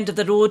at the end of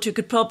the road who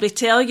could probably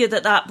tell you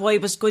that boy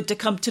was going to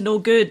come to no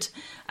good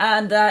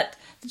and that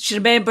she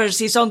remembers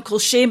his uncle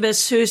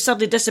Seamus who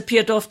suddenly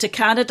disappeared off to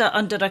Canada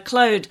under a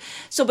cloud.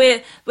 So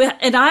we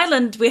in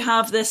Ireland, we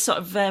have this sort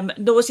of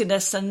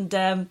nosiness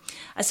and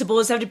I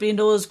suppose everybody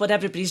knows what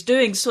everybody's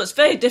doing. So it's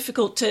very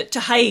difficult to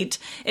hide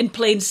in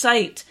plain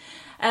sight.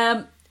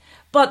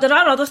 But there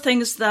are other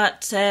things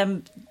that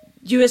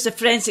you as a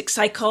forensic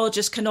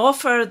psychologist can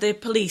offer the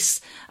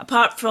police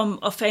apart from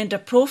offender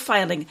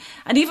profiling.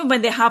 And even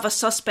when they have a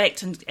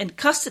suspect in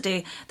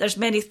custody, there's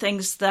many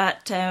things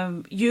that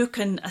you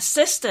can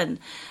assist in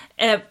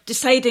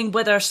deciding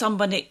whether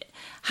somebody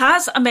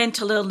has a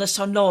mental illness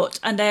or not,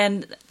 and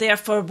then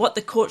therefore what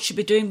the court should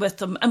be doing with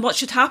them and what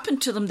should happen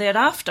to them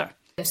thereafter.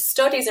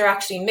 Studies are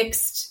actually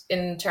mixed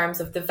in terms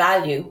of the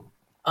value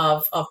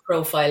of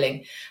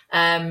profiling.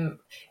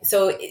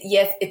 So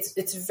yes,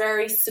 it's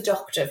very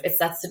seductive. It's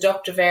that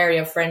seductive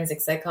area of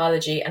forensic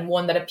psychology and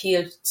one that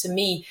appealed to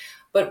me.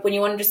 But when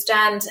you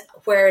understand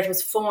where it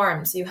was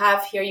formed, so you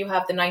have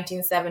the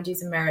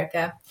 1970s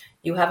America,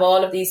 you have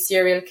all of these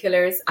serial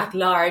killers at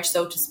large,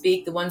 so to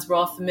speak, the ones we're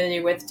all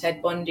familiar with,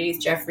 Ted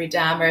Bundy's, Jeffrey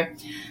Dahmer.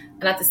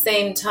 And at the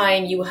same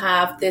time, you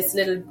have this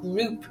little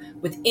group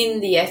within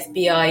the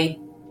FBI,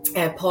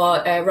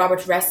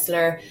 Robert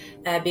Ressler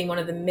being one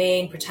of the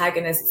main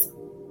protagonists,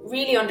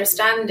 really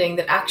understanding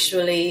that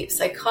actually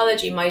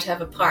psychology might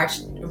have a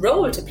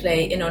role to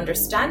play in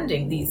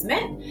understanding these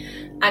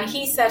men. And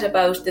he set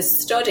about this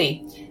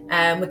study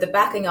with the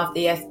backing of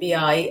the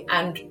FBI,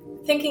 and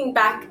thinking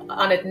back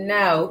on it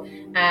now,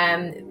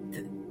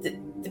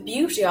 the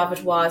beauty of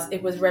it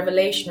was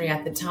revolutionary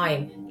at the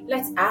time.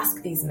 let's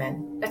ask these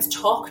men, let's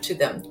talk to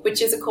them, which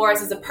is, of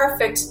course, is a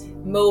perfect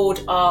mode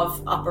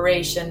of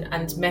operation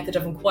and method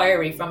of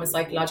inquiry from a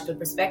psychological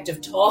perspective,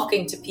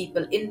 talking to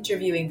people,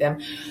 interviewing them.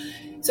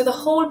 So the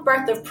whole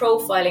birth of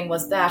profiling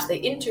was that they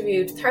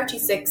interviewed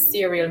 36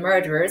 serial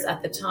murderers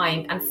at the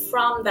time, and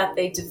from that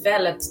they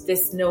developed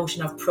this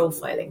notion of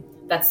profiling,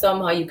 that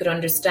somehow you could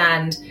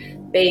understand,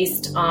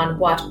 based on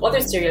what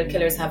other serial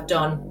killers have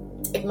done,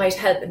 it might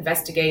help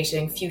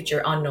investigating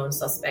future unknown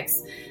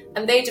suspects.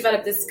 And they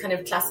developed this kind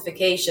of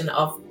classification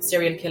of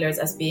serial killers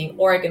as being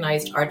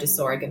organised or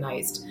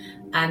disorganised.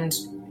 And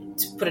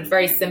to put it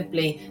very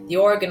simply, the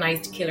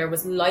organised killer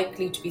was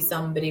likely to be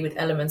somebody with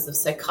elements of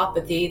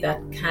psychopathy, that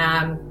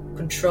calm,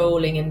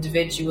 controlling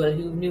individual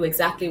who knew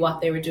exactly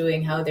what they were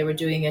doing, how they were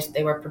doing it.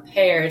 They were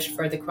prepared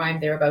for the crime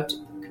they were about to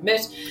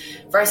commit,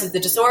 versus the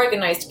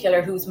disorganised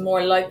killer, who's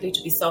more likely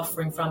to be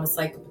suffering from a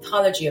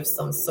psychopathology of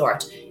some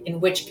sort,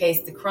 in which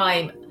case the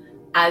crime,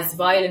 as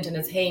violent and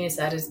as heinous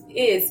as it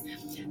is,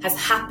 has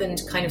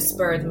happened kind of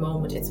spur of the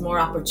moment. It's more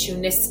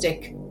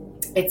opportunistic.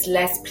 It's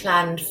less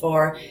planned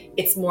for.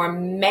 It's more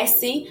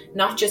messy,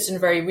 not just in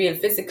very real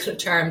physical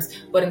terms,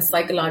 but in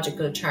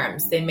psychological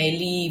terms. They may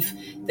leave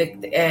the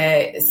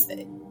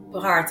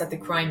parts at the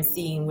crime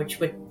scene, which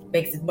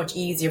makes it much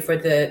easier for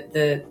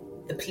the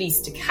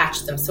police to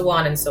catch them, so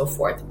on and so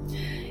forth.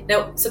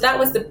 Now, so that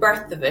was the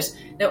birth of it.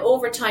 Now,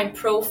 over time,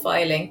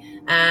 profiling,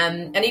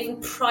 and even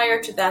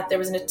prior to that, there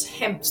was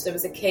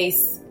a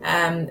case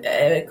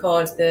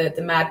called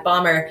the Mad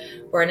Bomber,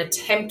 where an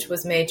attempt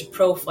was made to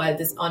profile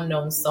this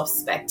unknown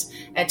suspect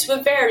to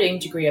a varying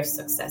degree of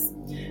success.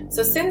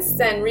 So since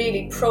then,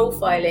 really,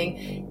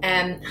 profiling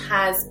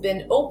has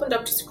been opened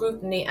up to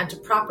scrutiny and to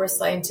proper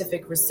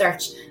scientific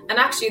research. And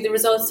actually, the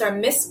results are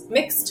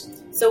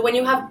mixed. So when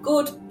you have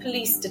good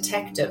police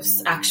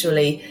detectives,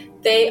 actually,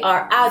 they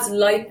are as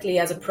likely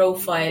as a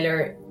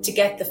profiler to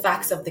get the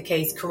facts of the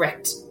case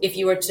correct. If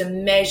you were to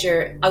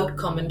measure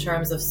outcome in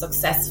terms of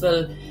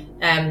successful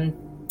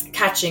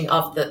catching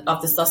of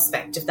the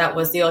suspect, if that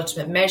was the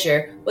ultimate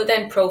measure, well,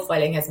 then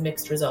profiling has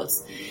mixed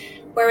results.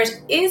 Where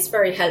it is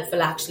very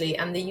helpful, actually,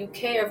 and the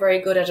UK are very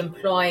good at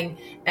employing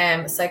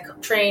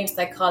trained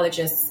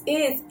psychologists,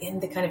 is in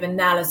the kind of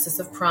analysis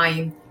of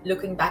crime,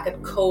 looking back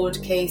at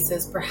cold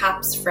cases,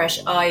 perhaps fresh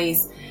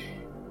eyes.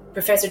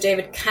 Professor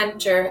David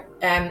Cantor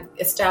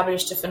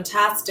established a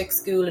fantastic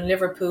school in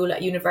Liverpool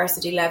at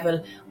university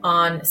level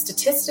on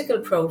statistical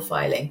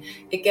profiling,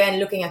 again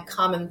looking at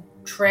common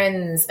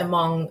trends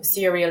among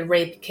serial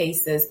rape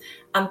cases.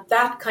 And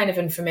that kind of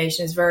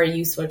information is very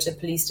useful to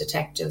police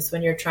detectives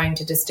when you're trying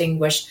to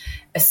distinguish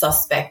a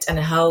suspect and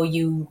how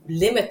you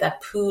limit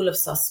that pool of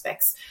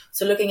suspects.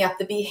 So looking at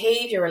the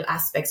behavioural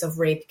aspects of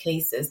rape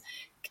cases,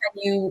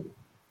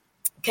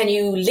 can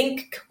you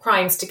link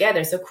crimes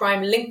together? So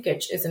crime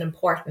linkage is an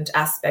important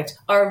aspect,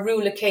 or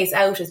rule a case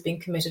out as being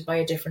committed by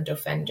a different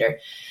offender.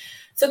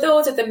 So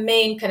those are the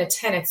main kind of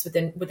tenets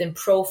within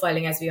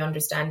profiling as we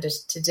understand it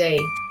today.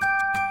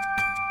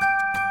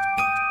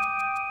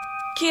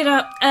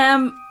 Ciara,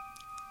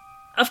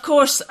 of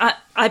course,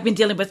 I've been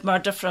dealing with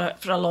murder for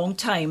a long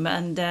time,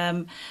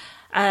 and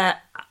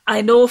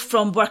I know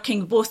from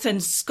working both in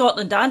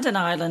Scotland and in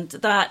Ireland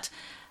that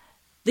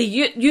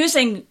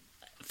using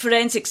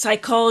forensic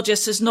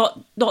psychologists is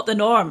not the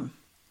norm,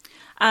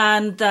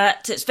 and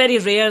that it's very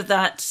rare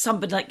that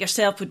somebody like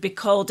yourself would be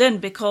called in,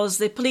 because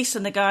the police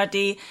and the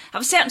Gardaí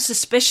have a certain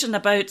suspicion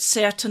about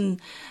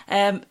certain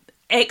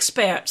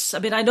experts. I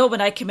mean, I know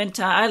when I came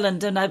into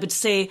Ireland and I would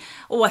say,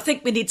 I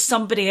think we need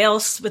somebody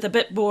else with a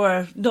bit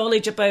more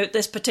knowledge about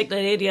this particular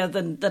area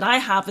than I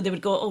have, and they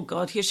would go, oh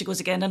God, here she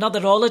goes again,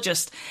 another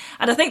urologist.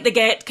 And I think they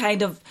get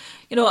kind of,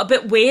 a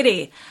bit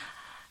wary.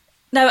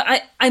 Now,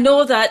 I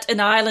know that in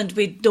Ireland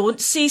we don't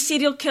see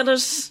serial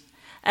killers,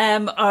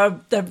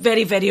 they're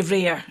very, very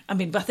rare. I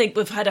mean, I think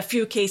we've had a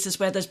few cases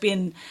where there's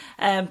been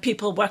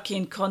people working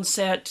in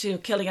concert,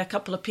 killing a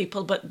couple of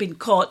people, but been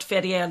caught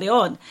very early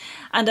on.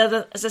 And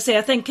as I say,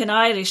 I think in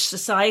Irish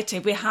society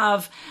we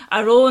have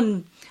our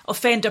own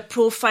offender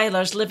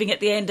profilers living at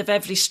the end of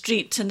every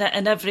street in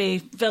every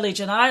village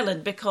in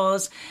Ireland,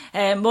 because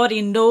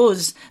Maureen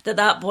knows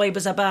that boy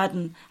was a bad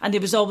one and he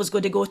was always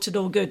going to go to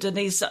no good, and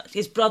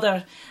his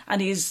brother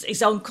and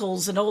his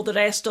uncles and all the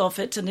rest of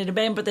it. And I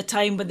remember the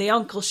time when the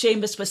uncle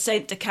Seamus was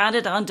sent to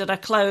Canada under a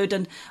cloud,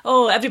 and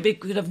everybody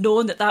could have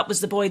known that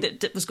was the boy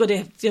that was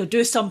going to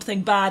do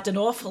something bad and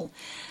awful.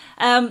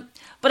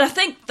 But I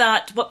think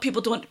that what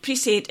people don't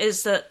appreciate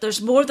is that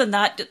there's more than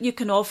that you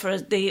can offer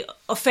the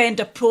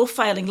offender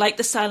profiling, like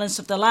the Silence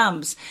of the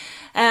Lambs.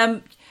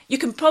 You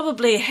can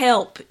probably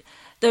help.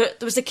 There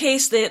was a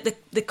case,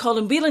 the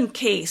Colin Whelan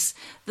case,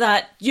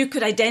 that you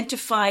could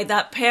identify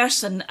that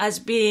person as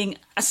being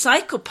a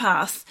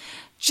psychopath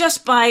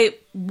just by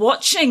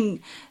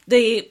watching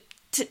the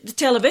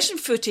television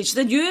footage,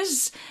 the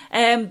news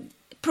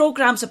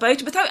programmes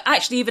about it, without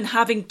actually even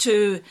having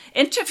to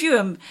interview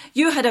him.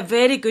 You had a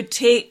very good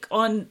take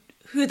on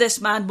who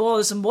this man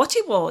was and what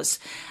he was.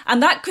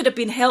 And that could have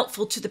been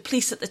helpful to the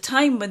police at the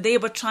time when they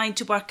were trying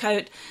to work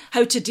out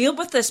how to deal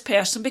with this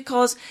person,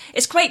 because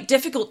it's quite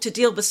difficult to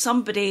deal with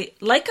somebody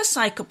like a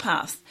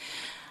psychopath.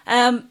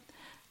 And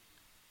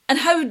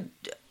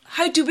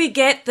how do we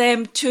get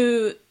them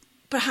to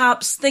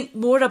perhaps think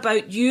more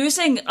about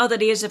using other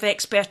areas of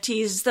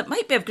expertise that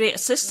might be of great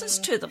assistance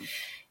to them?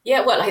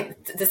 Yeah, well,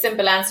 the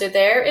simple answer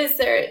there is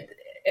there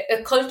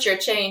a culture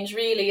change,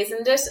 really,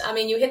 isn't it? I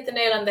mean, you hit the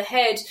nail on the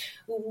head.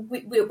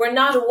 We're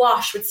not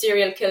awash with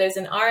serial killers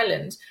in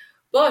Ireland,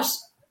 but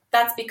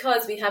that's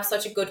because we have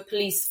such a good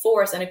police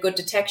force and a good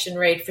detection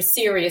rate for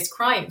serious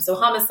crime. So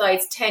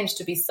homicides tend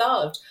to be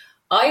solved.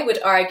 I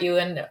would argue,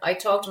 and I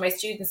talk to my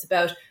students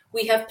about,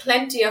 we have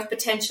plenty of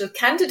potential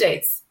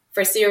candidates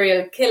for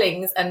serial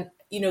killings, and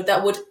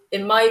that would,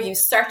 in my view,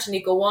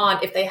 certainly go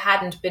on if they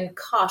hadn't been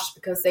caught,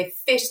 because they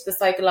fit the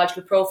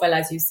psychological profile,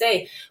 as you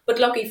say. But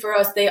lucky for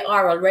us, they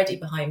are already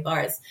behind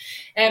bars.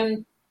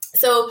 But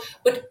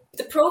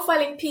the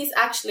profiling piece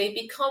actually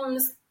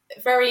becomes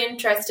very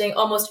interesting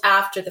almost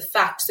after the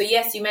fact. So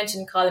yes, you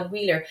mentioned Colin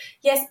Wheeler.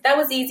 Yes, that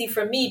was easy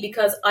for me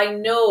because I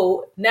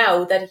know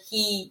now that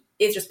he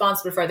is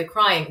responsible for the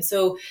crime.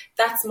 So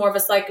that's more of a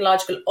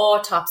psychological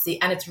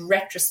autopsy, and it's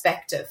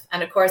retrospective.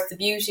 And of course, the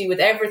beauty with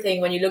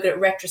everything, when you look at it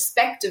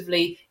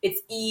retrospectively, it's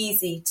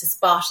easy to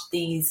spot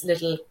these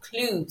little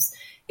clues.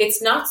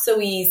 It's not so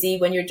easy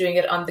when you're doing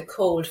it on the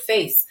cold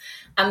face.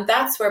 And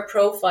that's where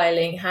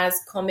profiling has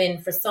come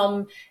in for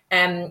some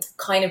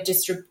kind of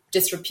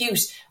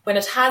disrepute. When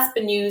it has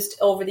been used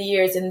over the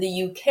years in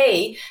the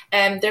UK,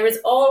 there is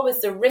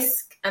always the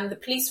risk, and the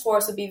police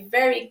force will be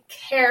very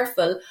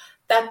careful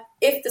that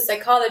if the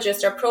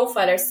psychologist or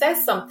profiler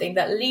says something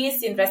that leads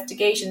the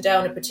investigation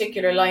down a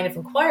particular line of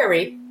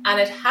inquiry and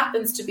it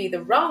happens to be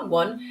the wrong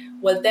one,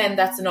 well, then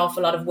that's an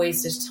awful lot of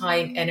wasted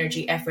time,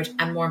 energy, effort,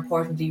 and more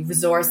importantly,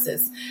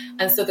 resources.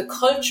 And so the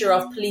culture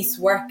of police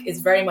work is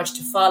very much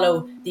to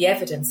follow the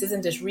evidence,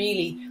 isn't it?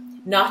 Really,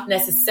 not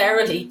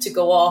necessarily to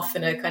go off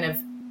in a kind of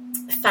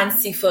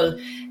fanciful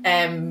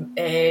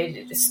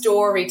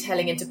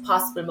storytelling into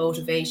possible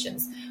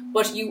motivations.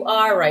 But you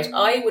are right.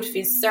 I would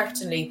feel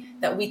certainly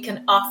that we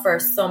can offer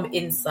some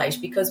insight,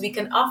 because we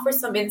can offer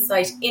some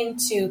insight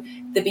into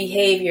the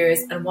behaviours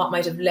and what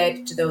might have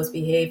led to those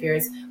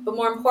behaviours. But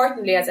more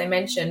importantly, as I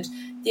mentioned,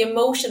 the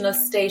emotional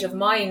state of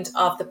mind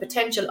of the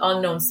potential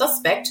unknown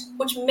suspect,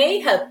 which may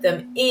help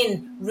them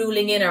in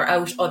ruling in or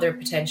out other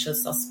potential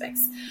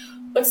suspects.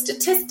 But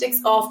statistics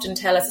often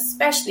tell us,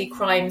 especially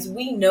crimes,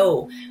 we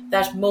know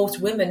that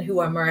most women who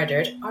are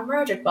murdered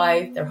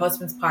by their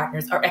husbands,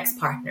 partners, or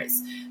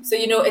ex-partners. So,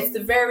 it's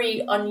the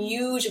very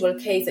unusual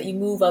case that you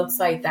move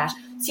outside that.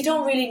 So you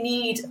don't really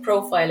need a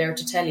profiler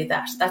to tell you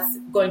that. That's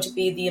going to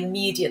be the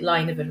immediate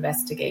line of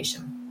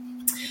investigation.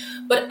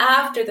 But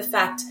after the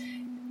fact,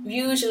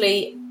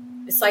 usually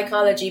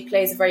psychology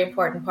plays a very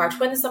important part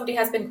when somebody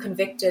has been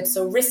convicted.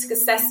 So risk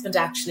assessment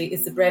actually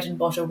is the bread and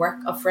butter work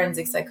of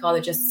forensic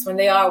psychologists when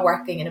they are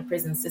working in a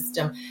prison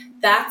system.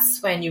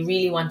 That's when you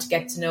really want to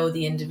get to know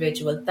the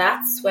individual.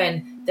 That's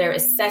when their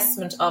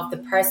assessment of the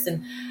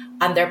person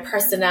and their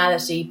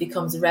personality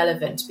becomes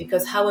relevant,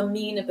 because how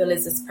amenable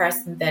is this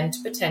person then to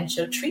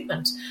potential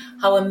treatment?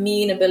 How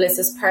amenable is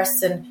this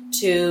person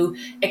to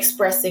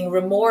expressing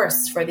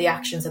remorse for the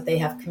actions that they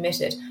have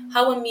committed?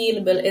 How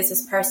amenable is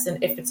this person,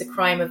 if it's a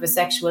crime of a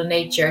sexual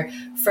nature,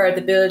 for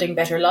the Building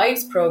Better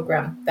Lives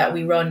programme that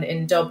we run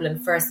in Dublin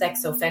for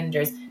sex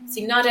offenders?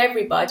 See, not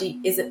everybody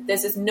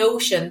there's this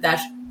notion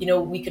that,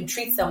 we can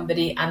treat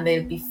somebody and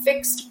they'll be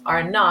fixed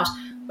or not.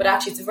 But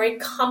actually, it's a very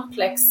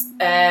complex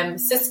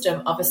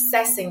system of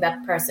assessing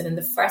that person in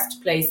the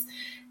first place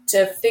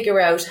to figure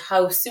out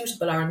how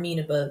suitable or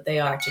amenable they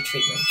are to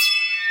treatment.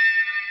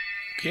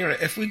 Ciara,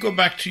 if we go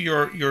back to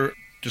your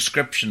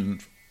description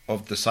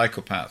of the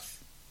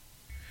psychopath,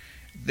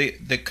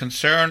 the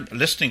concern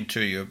listening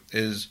to you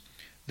is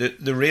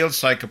the real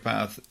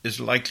psychopath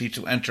is likely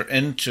to enter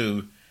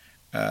into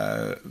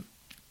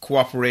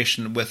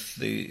cooperation with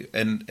the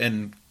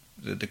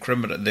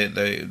criminal,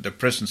 the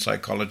prison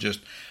psychologist,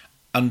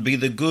 and be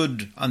the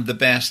good and the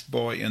best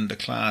boy in the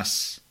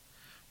class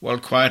while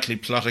quietly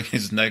plotting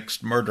his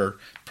next murder,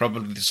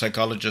 probably the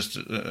psychologist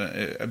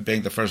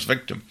being the first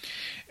victim.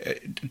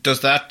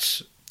 Does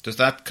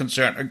that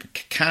concern?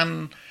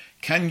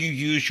 Can you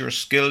use your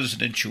skills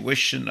and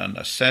intuition and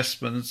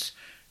assessments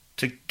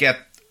to get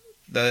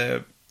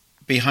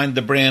behind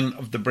the brain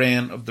of the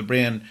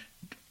brain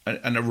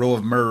and a row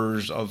of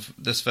mirrors of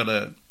this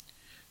fella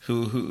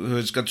who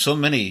has got so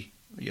many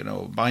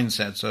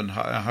mindsets on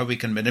how we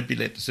can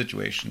manipulate the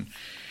situation?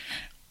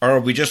 Or are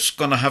we just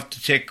going to have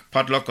to take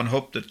potluck and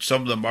hope that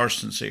some of them are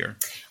sincere?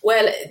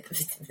 Well,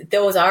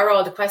 those are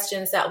all the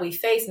questions that we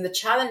face and the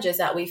challenges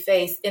that we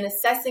face in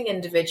assessing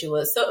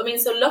individuals. So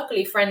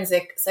luckily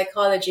forensic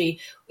psychology,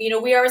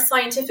 we are a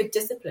scientific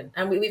discipline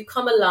and we've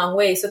come a long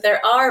way. So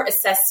there are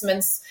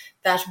assessments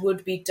that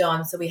would be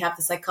done. So we have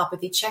the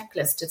psychopathy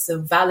checklist. It's a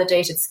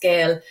validated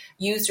scale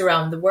used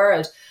around the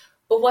world.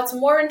 But what's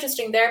more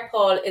interesting there,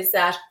 Paul, is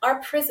that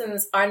our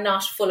prisons are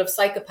not full of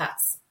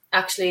psychopaths.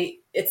 Actually,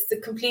 it's the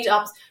complete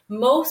opposite.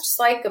 Most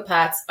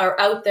psychopaths are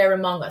out there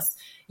among us.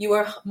 You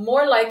are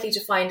more likely to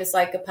find a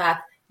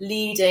psychopath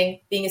leading,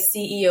 being a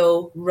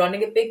CEO,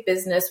 running a big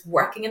business,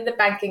 working in the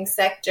banking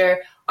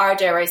sector, or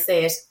dare I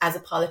say it, as a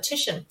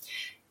politician.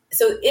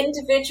 So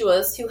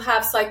individuals who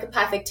have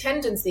psychopathic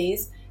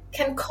tendencies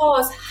can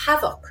cause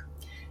havoc.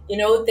 You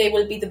know, they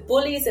will be the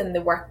bullies in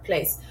the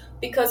workplace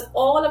because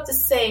all of the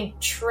same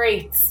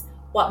traits,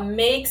 what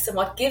makes them,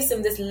 what gives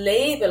them this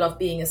label of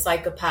being a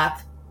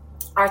psychopath,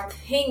 are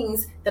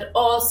things that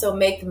also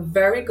make them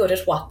very good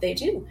at what they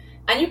do.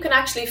 And you can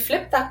actually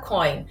flip that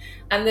coin.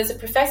 And there's a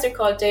professor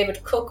called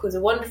David Cook, who's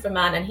a wonderful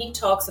man, and he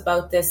talks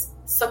about this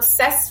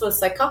successful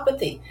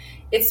psychopathy.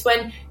 It's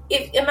when,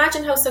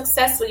 imagine how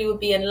successful you would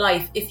be in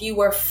life if you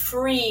were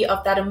free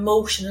of that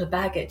emotional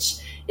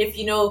baggage. If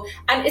you know,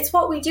 and it's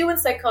what we do in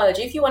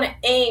psychology. If you want to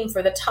aim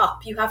for the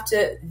top, you have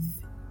to,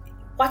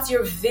 what's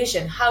your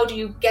vision? How do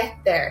you get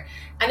there?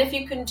 And if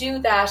you can do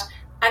that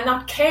and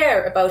not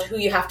care about who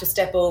you have to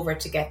step over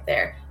to get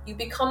there, you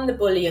become the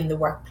bully in the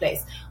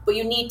workplace. But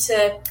you need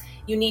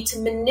to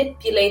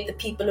manipulate the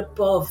people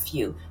above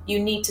you. You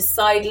need to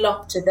sidle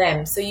up to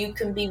them so you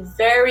can be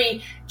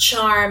very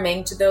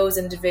charming to those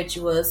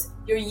individuals.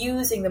 You're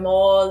using them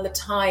all the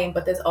time,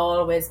 but there's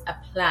always a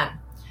plan.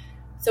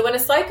 So when a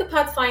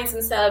psychopath finds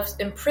themselves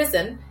in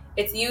prison,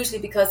 it's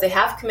usually because they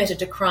have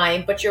committed a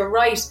crime. But you're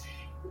right,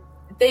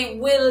 they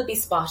will be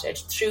spotted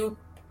through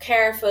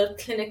careful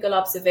clinical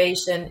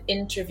observation,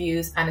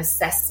 interviews and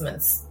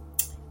assessments.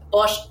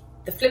 But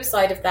the flip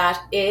side of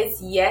that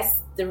is, yes,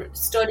 the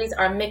studies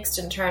are mixed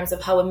in terms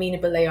of how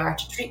amenable they are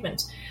to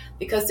treatment,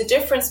 because the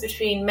difference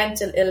between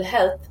mental ill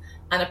health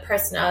and a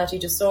personality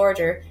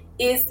disorder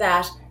is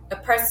that a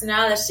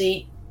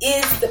personality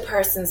is the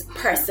person's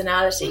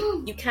personality.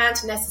 You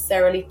can't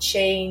necessarily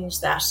change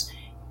that,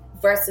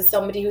 versus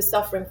somebody who's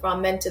suffering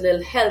from mental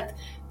ill health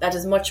that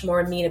is much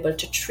more amenable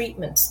to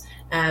treatment,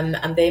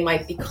 and they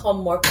might become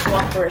more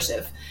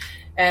cooperative.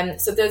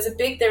 So there's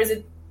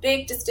a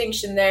big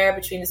distinction there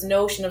between this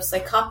notion of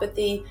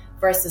psychopathy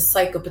versus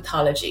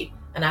psychopathology.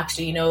 And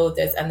actually, you know,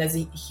 there's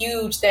a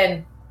huge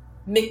then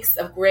mix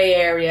of grey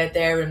area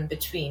there in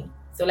between.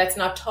 So let's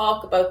not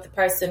talk about the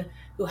person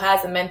who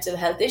has a mental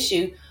health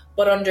issue,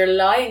 but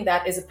underlying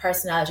that is a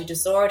personality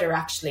disorder,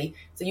 actually.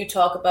 So you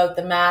talk about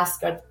the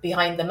mask or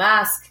behind the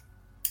mask.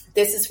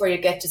 This is where you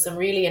get to some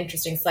really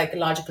interesting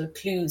psychological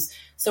clues.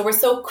 So we're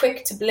so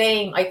quick to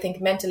blame, I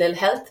think, mental ill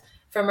health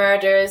for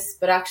murders,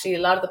 but actually a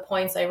lot of the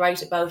points I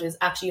write about is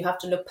actually you have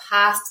to look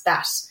past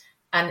that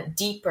and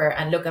deeper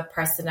and look at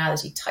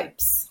personality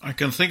types. I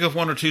can think of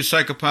one or two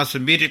psychopaths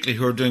immediately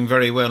who are doing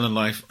very well in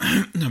life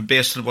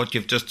based on what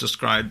you've just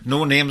described.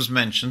 No names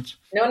mentioned.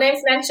 No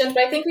names mentioned,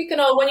 but I think we can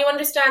all, when you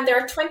understand there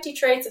are 20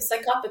 traits of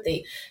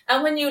psychopathy,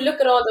 and when you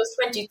look at all those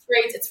 20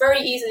 traits, it's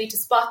very easy to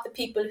spot the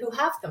people who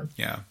have them.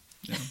 Yeah.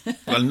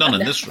 Well, none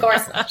in this room. Of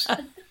course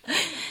not.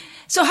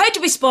 So how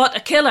do we spot a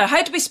killer?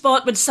 How do we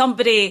spot when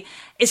somebody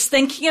is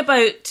thinking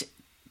about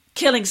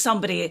killing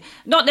somebody?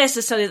 Not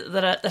necessarily that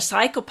they're a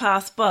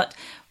psychopath, but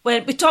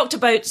when we talked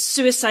about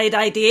suicide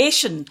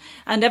ideation,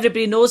 and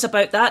everybody knows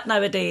about that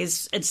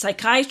nowadays in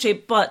psychiatry,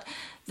 but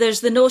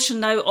there's the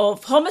notion now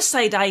of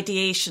homicide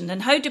ideation.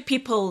 And how do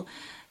people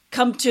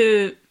come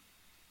to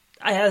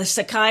a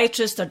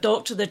psychiatrist, their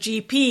doctor, their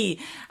GP?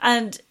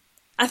 And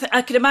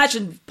I can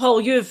imagine, Paul,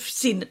 you've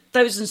seen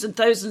thousands and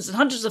thousands and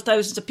hundreds of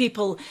thousands of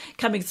people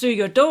coming through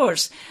your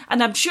doors.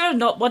 And I'm sure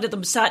not one of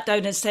them sat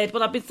down and said,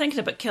 well, I've been thinking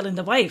about killing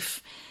the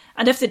wife.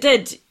 And if they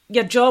did,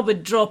 your jaw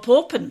would drop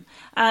open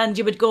and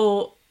you would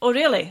go, oh,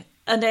 really?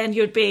 And then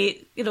you'd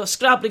be,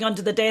 scrabbling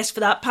under the desk for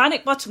that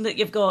panic button that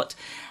you've got.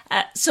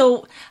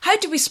 So how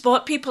do we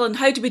spot people and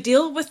how do we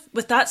deal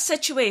with that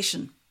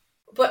situation?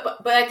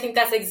 But I think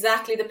that's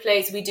exactly the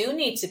place we do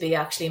need to be,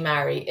 actually,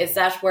 Mary, is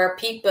that where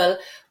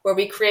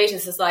we create a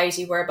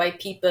society whereby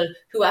people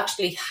who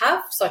actually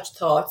have such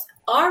thoughts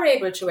are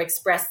able to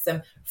express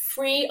them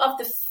free of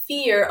the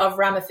fear of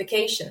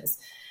ramifications.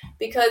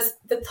 Because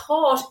the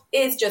thought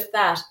is just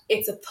that,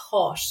 it's a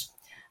thought.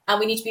 And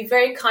we need to be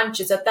very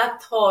conscious that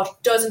that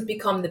thought doesn't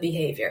become the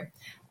behaviour.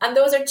 And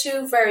those are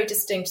two very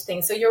distinct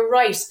things. So you're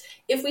right,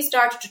 if we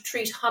started to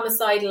treat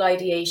homicidal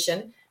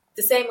ideation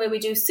the same way we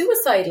do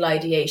suicidal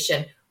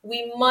ideation,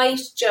 we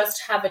might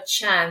just have a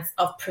chance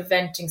of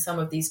preventing some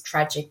of these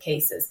tragic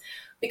cases.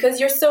 Because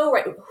you're so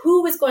right.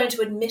 Who is going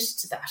to admit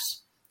to that?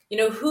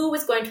 Who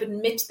is going to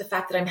admit to the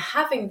fact that I'm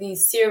having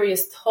these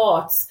serious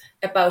thoughts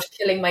about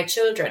killing my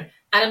children?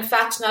 And in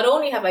fact, not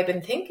only have I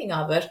been thinking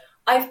of it,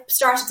 I've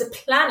started to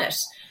plan it.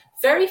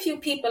 Very few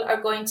people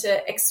are going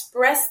to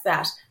express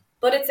that.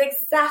 But it's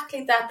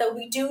exactly that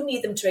we do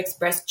need them to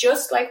express,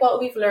 just like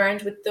what we've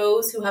learned with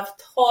those who have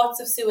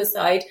thoughts of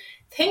suicide.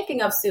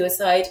 Thinking of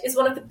suicide is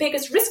one of the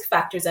biggest risk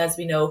factors, as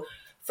we know,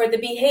 for the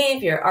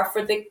behaviour or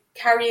for the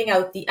carrying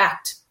out the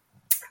act.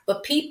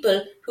 But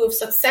people who have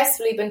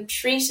successfully been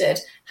treated,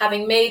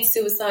 having made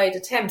suicide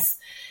attempts,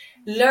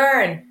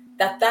 learn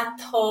that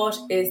thought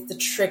is the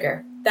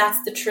trigger.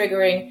 That's the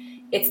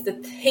triggering It's the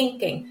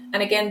thinking.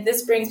 And again,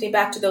 this brings me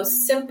back to those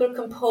simple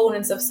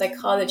components of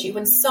psychology.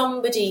 When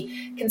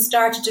somebody can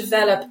start to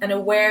develop an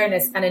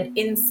awareness and an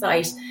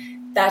insight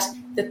that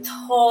the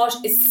thought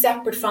is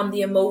separate from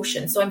the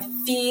emotion. So I'm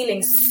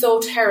feeling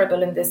so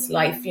terrible in this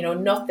life,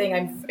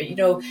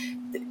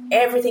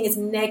 everything is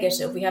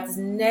negative. We have this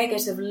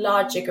negative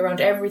logic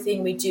around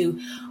everything we do.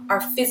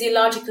 Our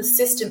physiological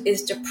system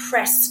is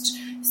depressed.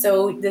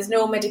 So there's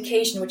no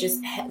medication which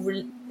is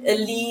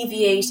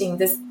alleviating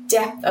this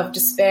depth of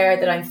despair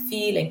that I'm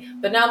feeling.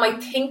 But now my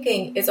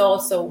thinking is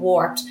also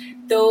warped.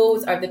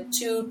 Those are the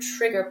two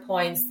trigger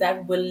points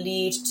that will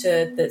lead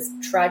to this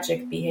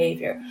tragic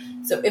behavior.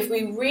 So if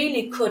we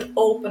really could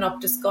open up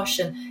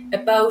discussion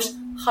about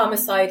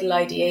homicidal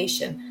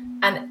ideation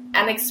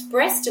and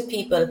express to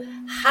people,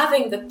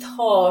 having the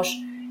thought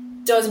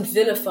doesn't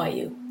vilify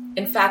you.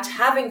 In fact,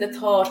 having the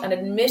thought and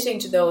admitting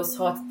to those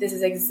thoughts, this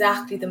is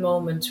exactly the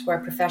moment where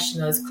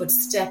professionals could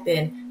step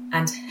in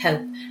and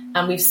help.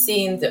 And we've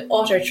seen the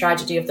utter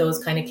tragedy of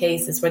those kind of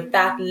cases where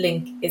that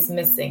link is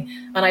missing.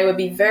 And I would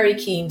be very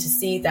keen to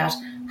see that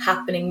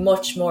happening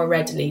much more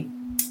readily.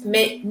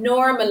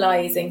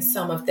 Normalizing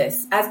some of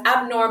this, as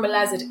abnormal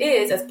as it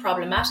is, as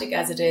problematic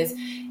as it is,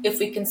 if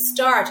we can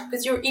start,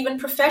 because you're even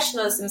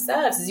professionals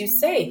themselves, as you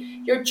say,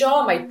 your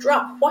jaw might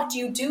drop. What do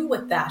you do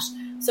with that?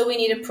 So we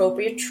need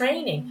appropriate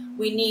training.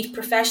 We need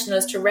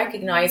professionals to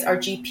recognize, our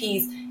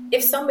GPs.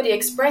 If somebody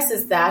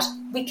expresses that,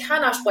 we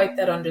cannot wipe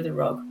that under the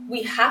rug.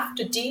 We have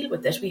to deal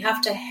with it. We have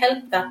to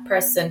help that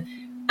person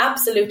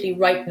absolutely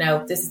right now.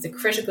 This is the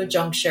critical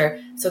juncture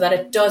so that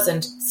it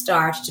doesn't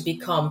start to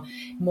become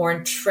more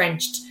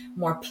entrenched,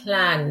 more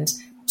planned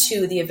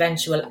to the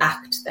eventual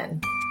act then.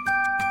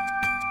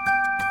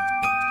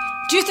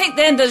 Do you think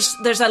then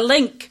there's a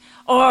link,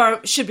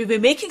 or should we be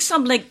making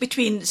some link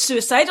between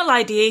suicidal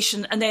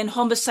ideation and then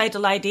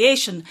homicidal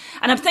ideation?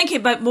 And I'm thinking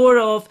about more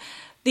of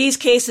these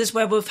cases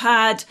where we've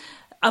had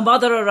a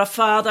mother or a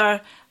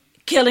father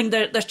killing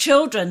their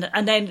children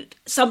and then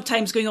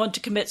sometimes going on to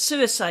commit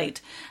suicide.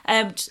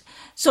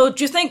 So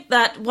do you think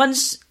that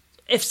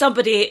if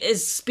somebody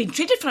is being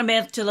treated for a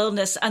mental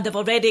illness and they've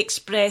already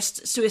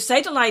expressed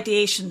suicidal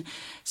ideation,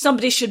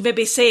 somebody should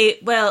maybe say,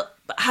 well,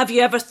 have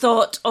you ever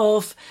thought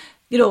of,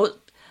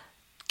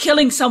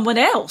 killing someone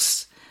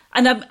else?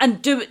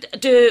 And do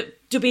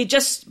we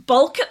just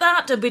balk at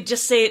that? And we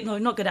just say, no,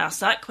 I'm not going to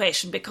ask that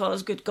question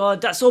because, good God,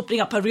 that's opening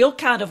up a real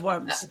can of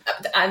worms.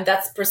 And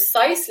that's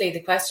precisely the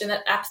question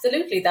that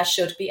absolutely that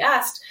should be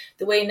asked.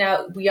 The way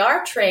now we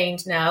are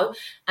trained now,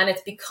 and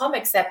it's become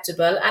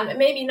acceptable, and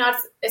maybe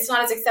it's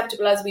not as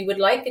acceptable as we would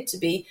like it to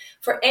be,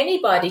 for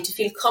anybody to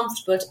feel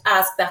comfortable to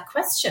ask that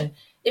question.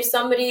 If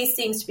somebody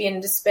seems to be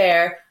in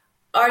despair,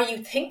 are you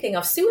thinking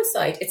of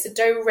suicide? It's a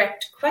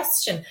direct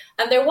question.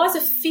 And there was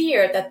a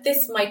fear that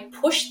this might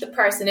push the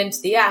person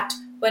into the act,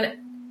 when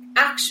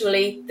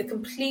actually the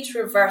complete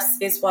reverse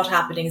is what's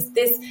happening.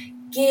 This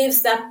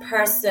gives that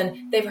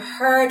person, they've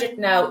heard it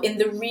now in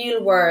the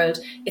real world.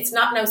 It's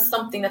not now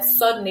something that's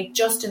suddenly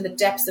just in the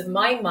depths of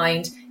my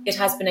mind. It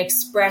has been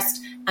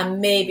expressed and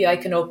maybe I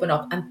can open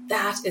up. And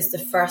that is the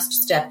first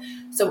step.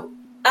 So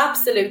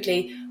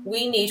absolutely,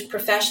 we need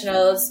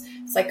professionals,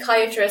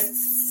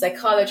 psychiatrists,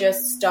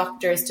 psychologists,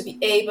 doctors to be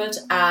able to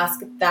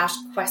ask that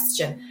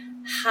question.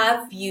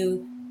 Have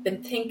you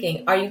been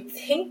thinking? Are you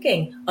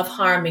thinking of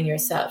harming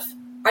yourself?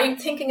 Are you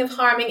thinking of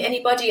harming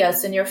anybody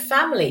else in your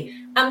family?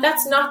 And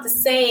that's not the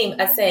same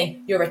as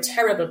saying you're a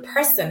terrible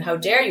person. How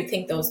dare you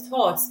think those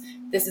thoughts?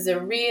 This is a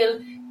real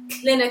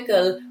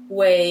clinical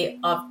way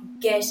of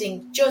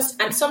getting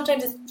and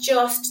sometimes it's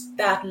just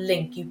that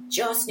link. You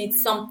just need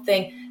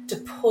something to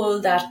pull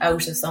that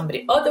out of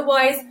somebody.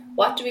 Otherwise,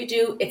 what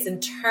do? It's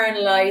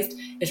internalized,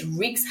 it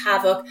wreaks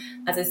havoc,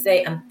 as I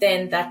say, and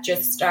then that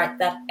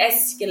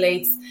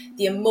escalates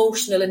the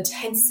emotional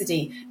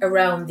intensity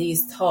around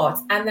these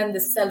thoughts, and then the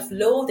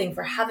self-loathing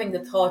for having the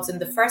thoughts in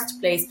the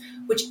first place,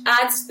 which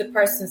adds to the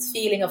person's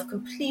feeling of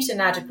complete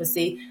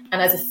inadequacy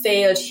and as a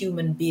failed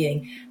human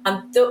being.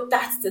 And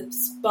that's the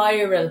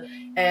spiral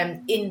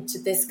into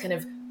this kind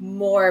of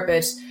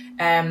morbid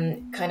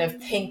kind of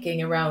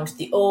thinking around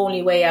the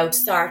only way out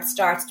starts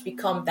to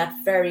become that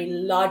very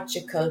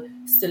logical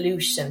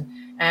solution.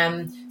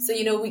 So,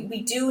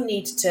 we do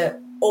need to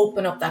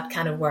open up that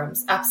can of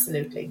worms.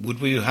 Absolutely.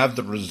 Would we have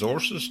the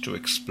resources to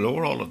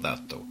explore all of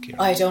that, though,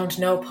 Ciara? I don't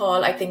know,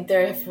 Paul. I think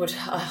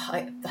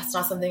that's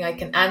not something I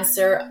can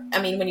answer.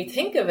 I mean, when you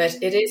think of it,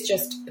 it is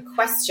just a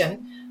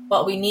question.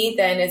 What we need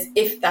then is,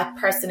 if that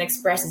person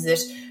expresses it,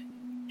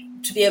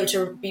 to be able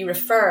to be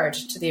referred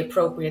to the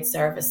appropriate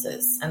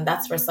services. And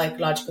that's where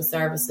psychological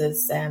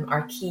services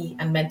are key,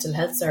 and mental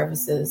health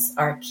services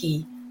are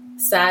key.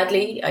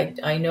 Sadly,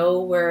 I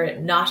know we're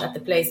not at the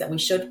place that we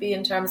should be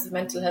in terms of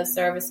mental health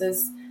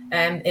services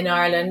in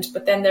Ireland,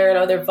 but then there are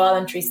other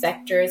voluntary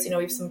sectors. We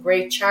have some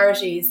great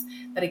charities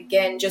that,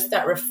 again, just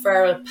that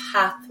referral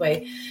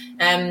pathway.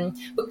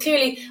 But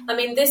clearly, I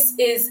mean, this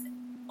is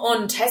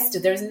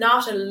untested. There's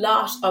not a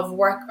lot of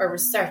work or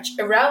research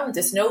around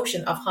this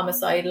notion of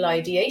homicidal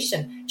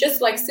ideation.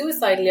 Just like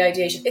suicidal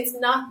ideation, it's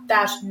not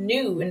that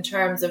new in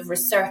terms of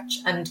research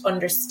and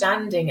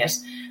understanding it.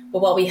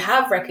 But what we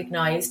have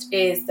recognised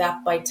is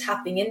that by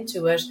tapping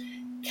into it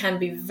can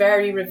be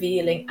very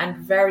revealing and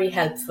very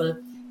helpful,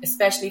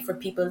 especially for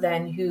people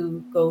then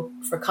who go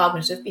for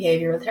cognitive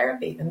behavioural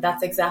therapy. And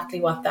that's exactly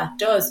what that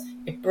does.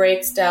 It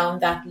breaks down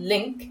that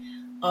link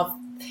of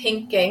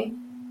thinking,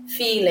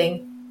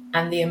 feeling,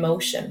 and the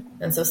emotion.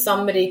 And so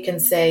somebody can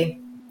say,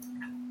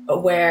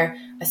 where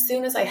as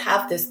soon as I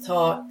have this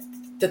thought,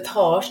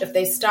 if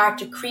they start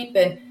to creep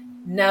in,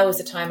 now is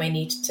the time I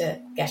need to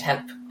get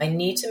help. I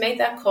need to make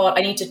that call.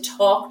 I need to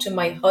talk to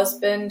my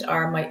husband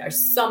or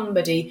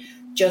somebody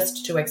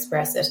just to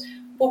express it.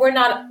 But we're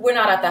not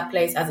at that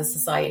place as a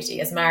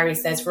society, as Mary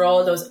says, for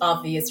all those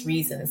obvious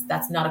reasons.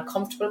 That's not a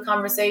comfortable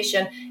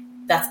conversation.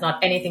 That's not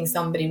anything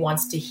somebody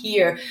wants to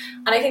hear.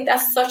 And I think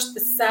that's such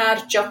the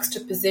sad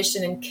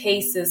juxtaposition in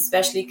cases,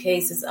 especially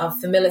cases of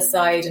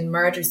familicide and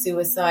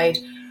murder-suicide.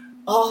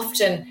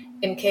 Often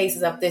in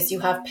cases of this,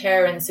 you have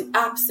parents who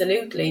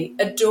absolutely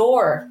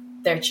adore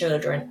their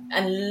children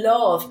and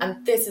love.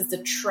 And this is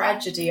the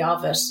tragedy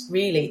of it,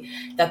 really,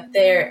 that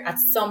they're at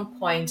some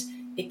point,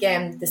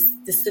 again,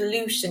 the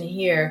solution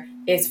here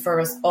is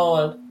for us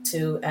all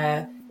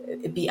to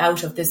be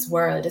out of this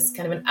world. It's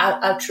kind of an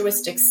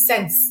altruistic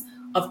sense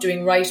of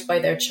doing right by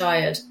their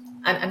child.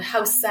 And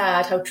how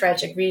sad, how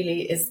tragic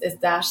really is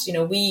that,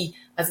 we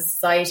as a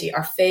society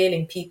are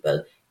failing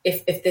people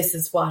if this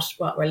is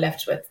what we're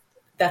left with.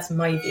 That's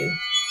my view.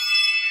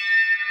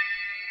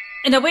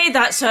 In a way,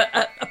 that's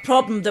a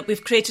problem that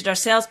we've created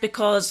ourselves,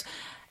 because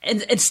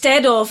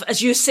instead of,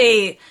 as you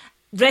say,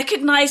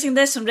 recognising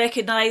this and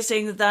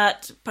recognising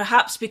that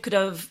perhaps we could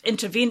have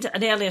intervened at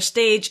an earlier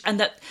stage, and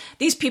that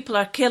these people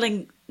are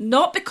killing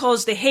not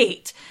because they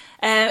hate,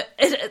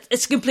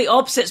 it's complete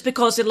opposite, it's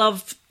because they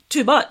love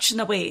too much in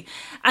a way.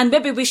 And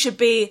maybe we should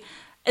be,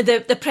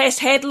 the press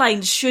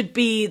headlines should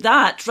be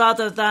that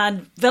rather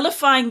than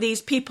vilifying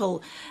these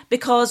people,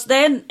 because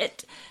then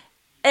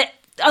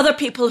other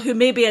people who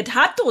maybe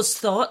had those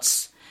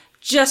thoughts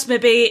just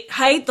maybe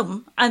hide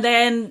them, and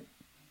then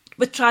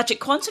with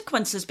tragic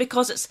consequences,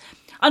 because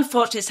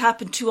it's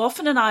happened too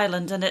often in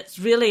Ireland, and it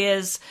really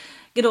is,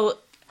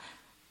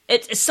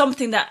 it's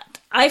something that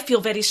I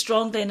feel very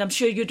strongly, and I'm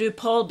sure you do,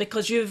 Paul,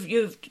 because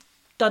you've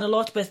done a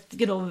lot with,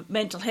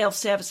 mental health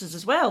services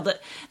as well,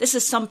 that this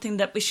is something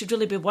that we should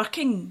really be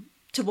working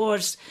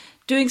towards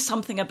doing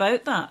something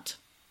about that.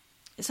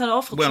 It's an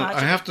awful tragedy.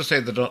 I have to say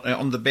that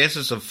on the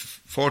basis of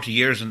 40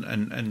 years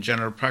in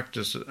general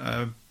practice,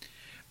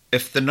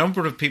 if the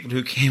number of people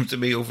who came to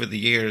me over the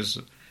years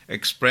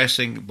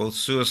expressing both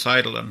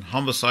suicidal and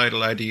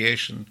homicidal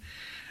ideation,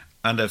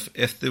 and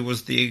if there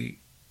was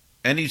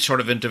any sort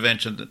of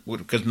intervention that would,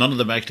 because none of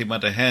them actually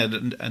went ahead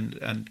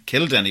and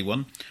killed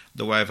anyone,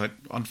 though I've had,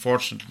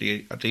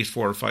 unfortunately, at least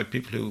 4 or 5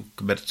 people who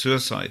committed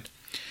suicide.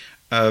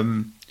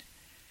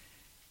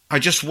 I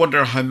just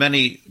wonder how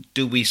many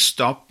do we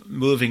stop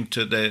moving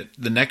to the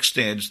next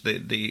stage,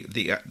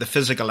 the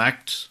physical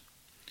acts,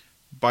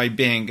 by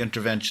being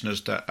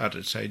interventionist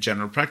at say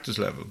general practice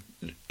level.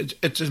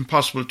 It's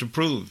impossible to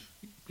prove.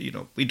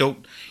 You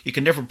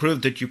can never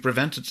prove that you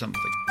prevented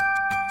something.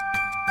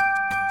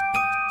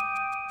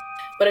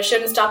 But it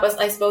shouldn't stop us,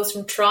 I suppose,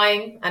 from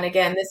trying. And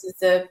again, this is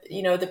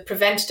the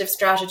preventative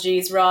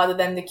strategies rather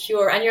than the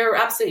cure. And you're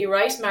absolutely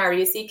right, Mary.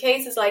 You see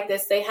cases like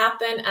this, they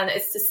happen, and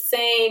it's the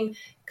same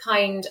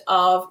kind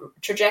of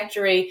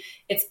trajectory.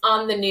 It's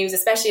on the news,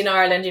 especially in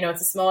Ireland.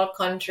 It's a small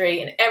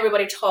country, and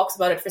everybody talks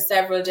about it for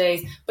several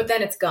days, but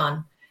then it's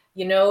gone.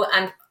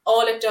 And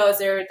all it does,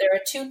 there are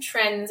 2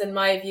 trends in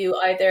my view.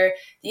 Either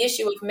the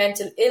issue of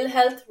mental ill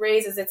health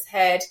raises its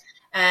head,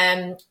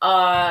 and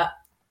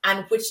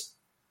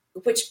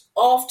which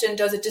often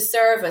does a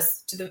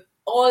disservice to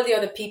all the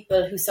other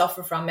people who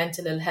suffer from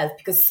mental ill health,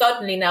 because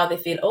suddenly now they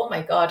feel, oh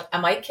my God,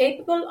 am I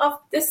capable of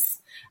this?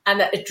 And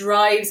that it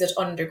drives it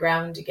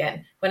underground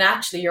again. When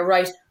actually, you're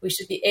right, we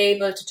should be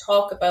able to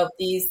talk about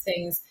these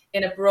things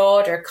in a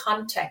broader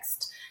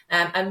context,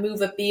 and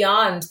move it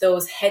beyond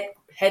those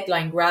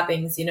headline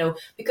grabbings,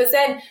 because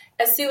then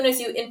as soon as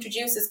you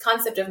introduce this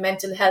concept of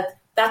mental health,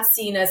 that's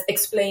seen as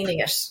explaining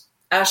it.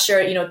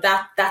 Sure,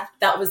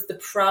 that was the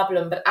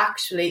problem, but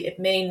actually it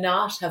may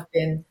not have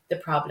been the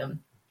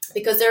problem.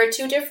 Because there are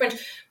 2 different,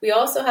 we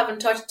also haven't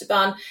touched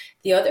upon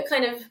the other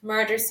kind of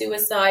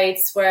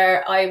murder-suicides,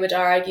 where I would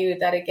argue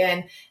that,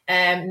 again,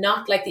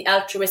 not like the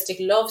altruistic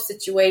love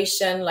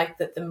situation, like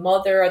the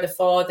mother or the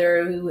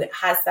father who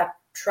has that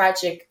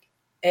tragic,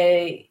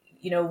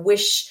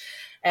 wish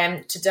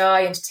to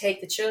die and to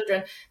take the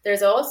children.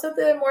 There's also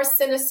the more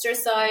sinister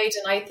side,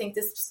 and I think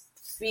this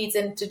feeds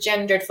into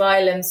gendered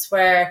violence,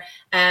 where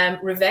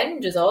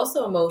revenge is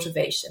also a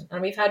motivation.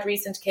 And we've had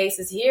recent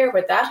cases here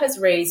where that has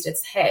raised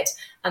its head,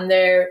 and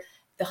the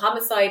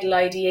homicidal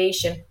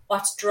ideation,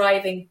 what's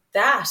driving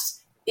that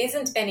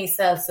isn't any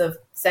sense of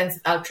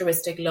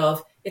altruistic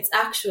love. It's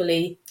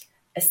actually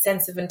a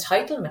sense of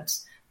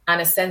entitlement,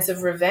 and a sense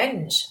of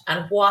revenge.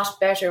 And what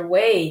better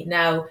way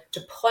now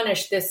to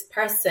punish this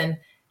person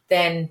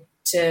than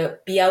to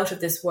be out of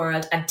this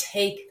world and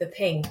take the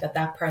thing that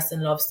that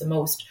person loves the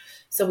most.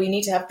 So we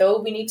need to have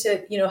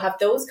have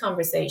those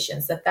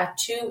conversations, that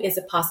too is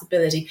a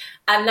possibility,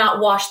 and not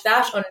wash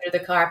that under the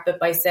carpet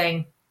by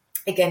saying,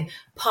 again,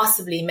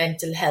 possibly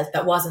mental health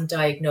that wasn't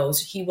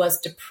diagnosed. He was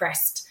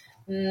depressed.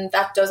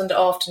 That doesn't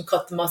often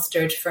cut the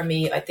mustard for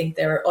me. I think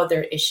there are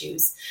other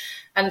issues.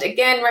 And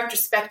again,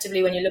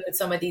 retrospectively, when you look at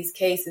some of these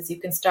cases, you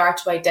can start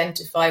to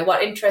identify.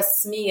 What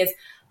interests me is,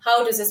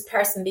 how does this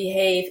person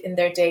behave in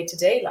their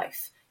day-to-day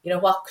life?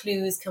 What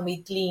clues can we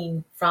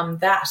glean from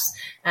that?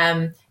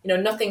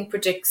 Nothing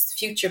predicts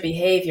future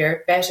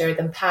behavior better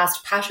than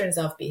past patterns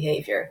of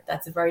behavior.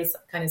 That's a very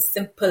kind of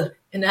simple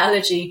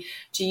analogy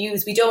to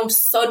use. We don't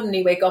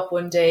suddenly wake up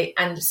one day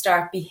and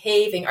start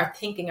behaving or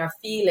thinking or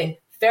feeling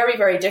very,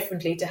 very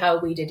differently to how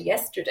we did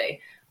yesterday,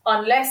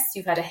 unless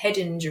you've had a head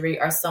injury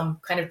or some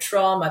kind of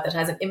trauma that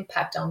has an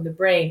impact on the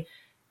brain.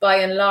 By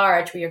and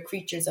large, we are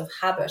creatures of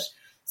habit.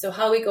 So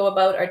how we go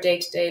about our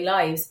day-to-day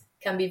lives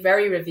can be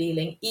very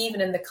revealing,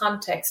 even in the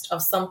context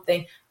of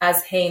something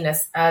as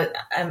heinous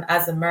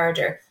as a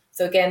murder.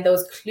 So again,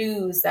 those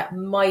clues that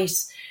might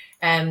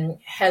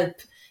help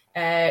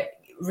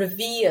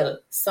reveal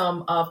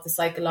some of the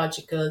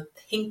psychological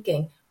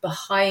thinking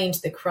behind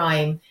the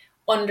crime,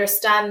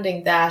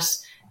 understanding that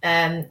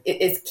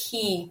it is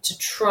key to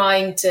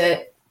trying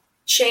to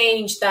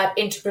change that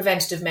into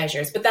preventative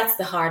measures. But that's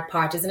the hard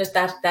part, isn't it?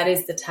 That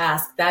is the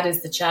task, that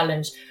is the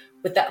challenge.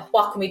 With that,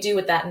 what can we do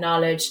with that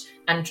knowledge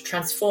and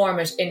transform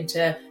it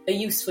into a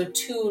useful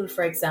tool,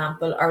 for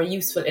example, or a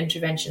useful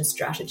intervention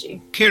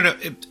strategy? Ciara,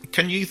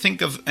 can you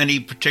think of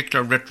any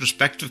particular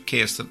retrospective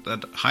case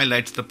that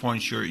highlights the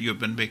points you've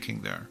been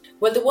making there?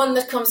 Well, the one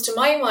that comes to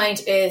my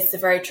mind is the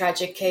very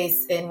tragic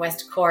case in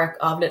West Cork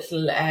of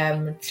little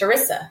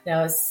Clarissa.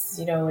 Now, it's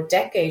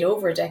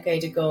over a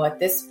decade ago at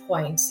this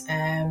point,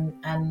 and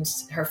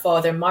her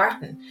father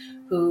Martin,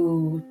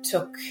 who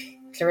took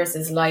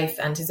Clarissa's life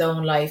and his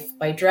own life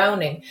by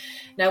drowning.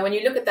 Now, when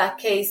you look at that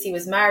case, he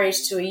was married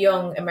to a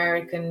young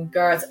American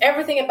girl. So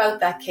everything about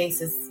that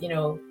case is,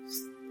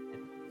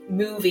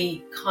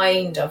 movie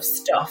kind of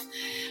stuff.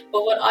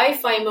 But what I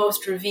find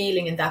most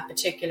revealing in that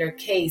particular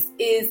case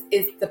is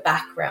the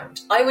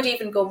background. I would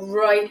even go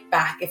right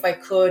back, if I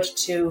could,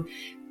 to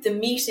the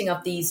meeting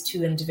of these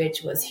two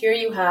individuals. Here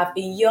you have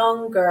a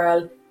young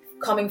girl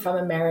coming from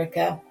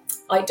America.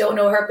 I don't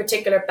know her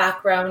particular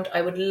background.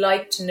 I would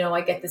like to know. I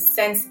get the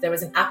sense that there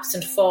was an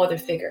absent father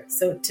figure.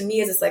 So to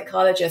me as a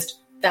psychologist,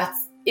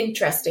 that's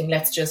interesting,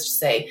 let's just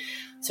say.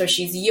 So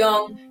she's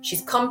young.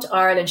 She's come to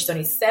Ireland. She's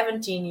only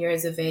 17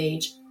 years of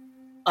age.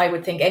 I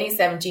would think any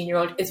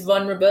 17-year-old is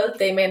vulnerable.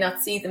 They may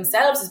not see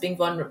themselves as being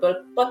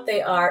vulnerable, but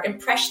they are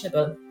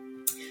impressionable.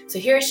 So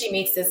here she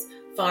meets this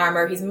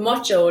farmer. He's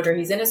much older.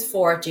 He's in his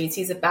 40s.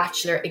 He's a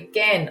bachelor.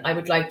 Again, I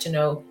would like to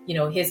know,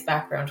 his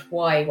background,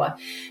 why, what.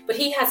 But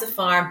he has a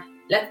farm.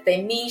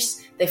 They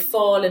meet, they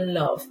fall in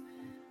love.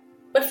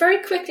 But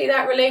very quickly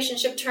that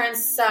relationship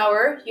turns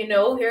sour.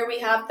 Here we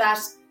have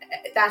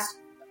that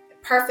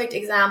perfect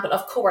example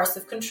of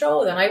coercive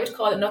control. And I would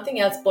call it nothing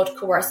else but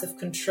coercive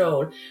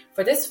control.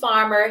 For this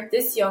farmer,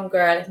 this young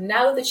girl,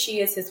 now that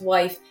she is his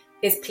wife,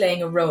 is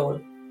playing a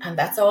role. And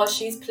that's all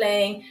she's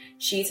playing.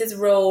 She's his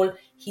role.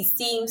 He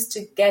seems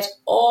to get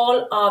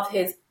all of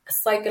his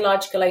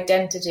psychological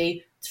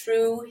identity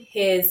through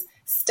his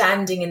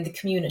standing in the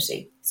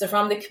community. So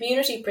from the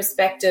community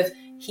perspective,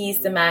 he's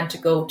the man to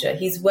go to.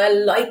 He's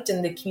well liked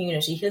in the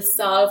community. He'll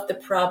solve the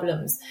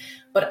problems.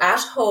 But at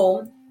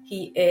home,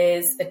 he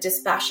is a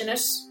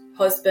dispassionate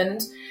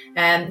husband.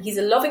 He's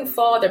a loving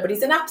father, but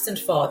he's an absent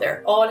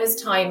father. All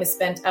his time is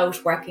spent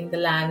out working the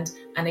land.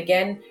 And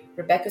again,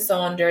 Rebecca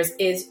Saunders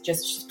is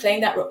she's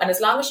playing that role. And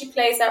as long as she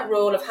plays that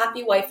role of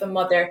happy wife and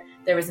mother,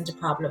 there isn't a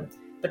problem.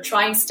 But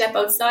try and step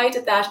outside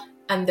of that,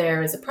 and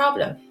there is a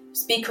problem.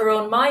 Speak her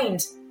own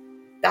mind.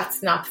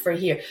 That's not for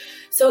here.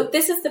 So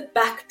this is the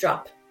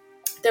backdrop.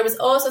 There was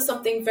also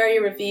something very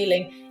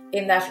revealing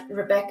in that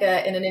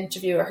Rebecca, in an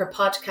interview or her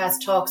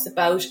podcast, talks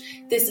about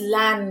this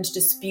land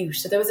dispute.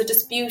 So there was a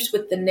dispute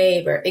with the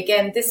neighbour.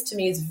 Again, this to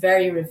me is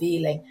very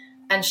revealing.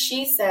 And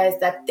she says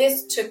that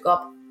this took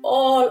up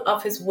all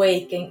of his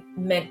waking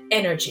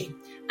energy.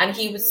 And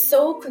he was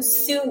so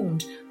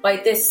consumed by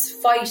this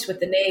fight with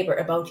the neighbour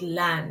about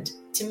land.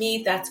 To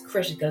me, that's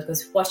critical,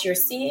 because what you're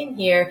seeing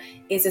here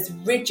is this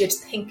rigid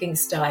thinking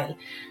style.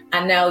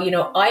 And now,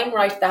 I'm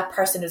right, that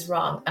person is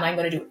wrong. And I'm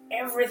going to do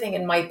everything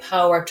in my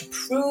power to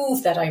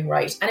prove that I'm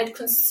right. And it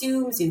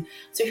consumes you.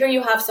 So here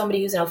you have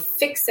somebody who's now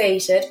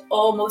fixated,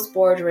 almost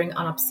bordering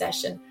on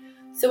obsession.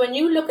 So when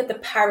you look at the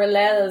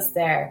parallels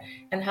there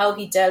and how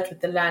he dealt with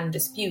the land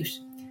dispute,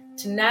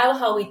 to now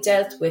how he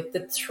dealt with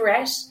the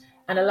threat,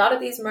 and a lot of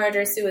these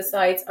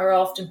murder-suicides are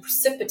often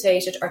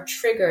precipitated or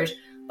triggered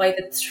by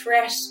the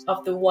threat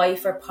of the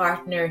wife or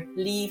partner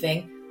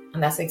leaving.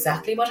 And that's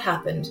exactly what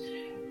happened.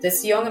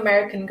 This young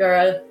American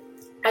girl,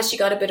 as she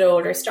got a bit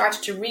older,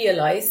 started to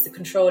realise the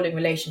controlling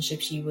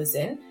relationship she was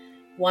in.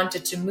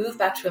 wanted to move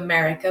back to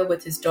America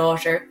with his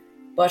daughter.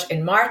 But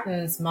in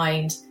Martin's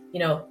mind,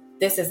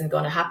 this isn't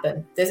going to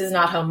happen. This is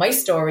not how my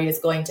story is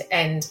going to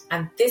end.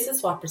 And this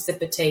is what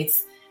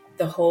precipitates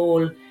the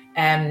whole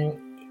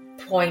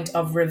point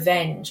of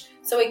revenge.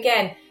 So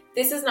again,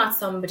 this is not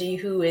somebody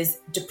who is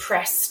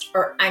depressed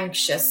or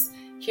anxious.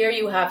 Here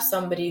you have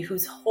somebody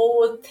whose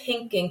whole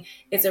thinking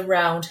is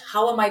around,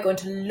 how am I going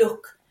to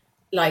look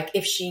like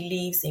if she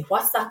leaves me?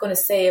 What's that going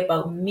to say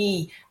about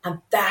me? And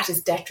that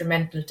is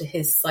detrimental to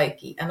his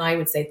psyche. And I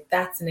would say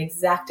that's an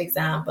exact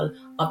example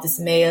of this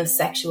male this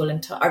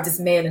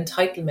male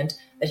entitlement,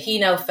 that he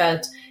now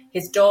felt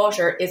his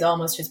daughter is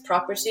almost his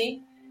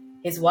property.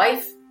 His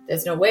wife,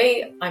 there's no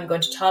way I'm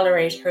going to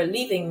tolerate her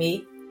leaving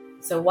me.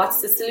 So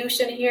what's the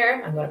solution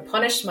here? I'm going to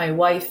punish my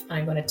wife and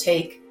I'm going to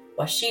take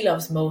what she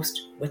loves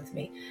most with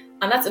me.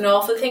 And that's an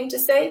awful thing to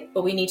say,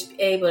 but we need to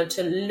be able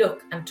to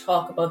look and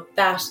talk about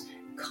that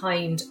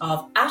kind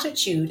of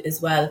attitude as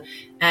well,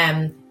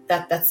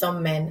 that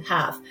some men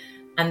have.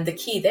 And the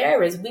key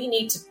there is we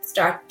need to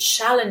start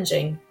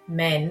challenging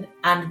men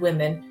and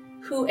women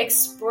who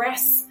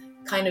express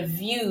kind of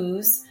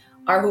views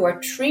or who are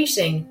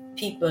treating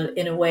people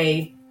in a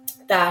way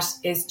that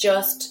is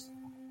just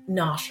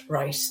not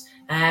right.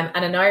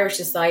 And in Irish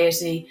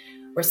society,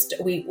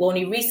 we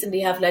only recently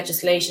have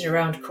legislation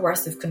around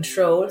coercive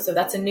control. So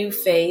that's a new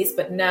phase.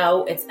 But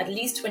now it's at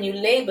least when you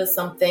label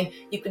something,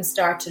 you can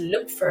start to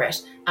look for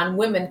it and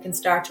women can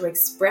start to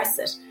express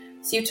it.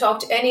 So you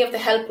talk to any of the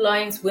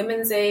helplines,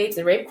 Women's Aid,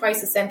 the rape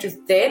crisis centres,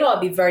 they'll all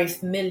be very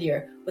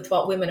familiar with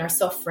what women are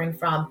suffering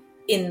from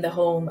in the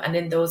home and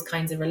in those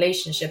kinds of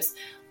relationships.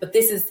 But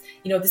this is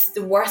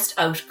the worst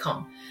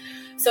outcome.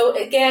 So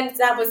again,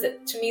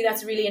 to me,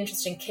 that's a really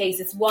interesting case.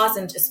 It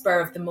wasn't a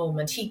spur of the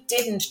moment. He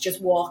didn't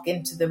just walk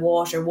into the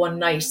water one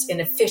night in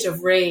a fit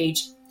of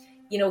rage.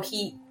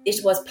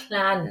 It was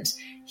planned.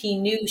 He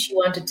knew she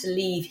wanted to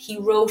leave. He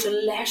wrote a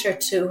letter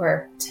to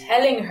her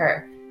telling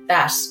her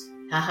that,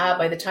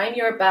 by the time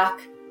you're back,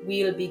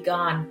 we'll be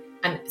gone.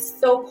 And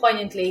so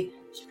poignantly,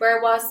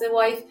 where was the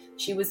wife?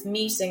 She was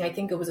meeting, I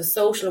think it was a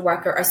social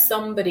worker or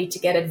somebody to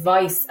get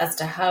advice as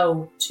to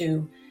how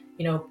to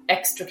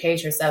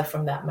extricate herself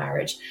from that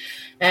marriage.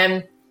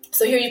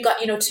 So here you've got,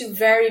 two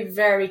very,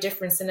 very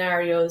different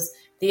scenarios.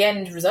 The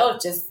end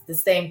result is the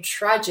same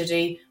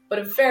tragedy, but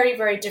a very,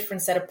 very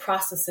different set of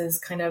processes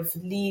kind of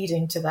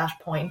leading to that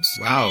point.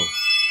 Wow.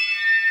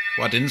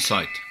 What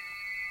insight.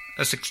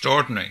 That's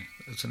extraordinary.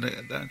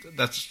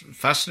 That's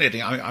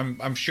fascinating.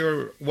 I'm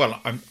sure,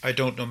 I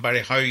don't know, Barry,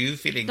 how are you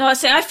feeling? No,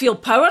 I feel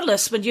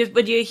powerless when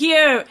you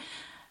hear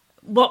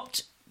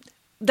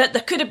that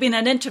there could have been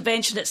an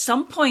intervention at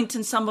some point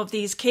in some of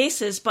these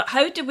cases, but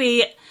where do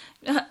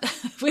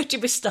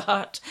we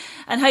start?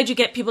 And how do you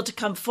get people to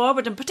come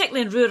forward? And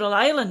particularly in rural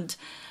Ireland,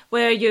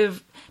 where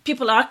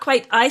people are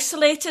quite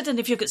isolated, and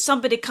if you've got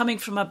somebody coming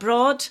from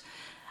abroad,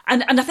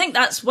 and I think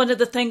that's one of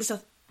the things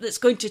that's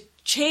going to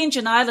change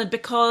in Ireland,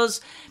 because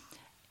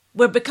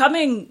we're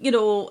becoming,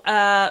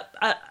 a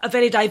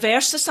very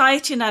diverse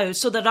society now.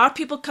 So there are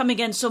people coming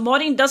in. So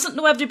Maureen doesn't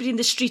know everybody in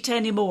the street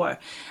anymore.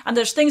 And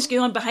there's things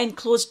going on behind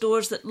closed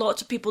doors that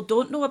lots of people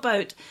don't know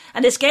about.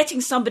 And it's getting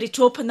somebody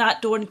to open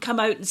that door and come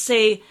out and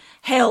say,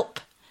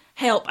 help,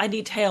 I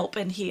need help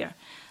in here.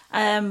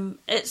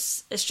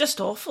 It's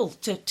just awful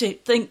to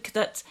think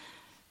that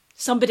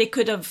somebody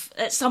could have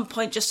at some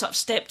point just sort of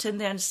stepped in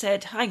there and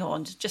said, hang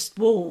on, just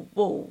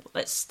whoa,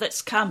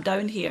 let's calm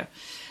down here.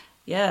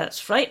 Yeah, it's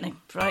frightening.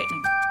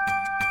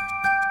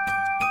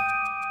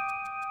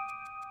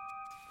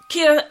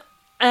 Ciara,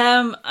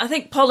 I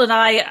think Paul and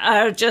I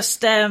are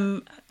just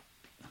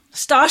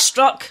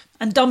starstruck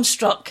and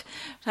dumbstruck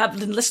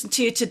having listened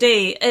to you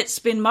today. It's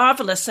been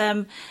marvellous.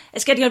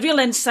 It's getting a real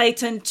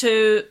insight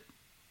into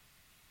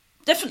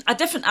a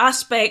different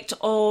aspect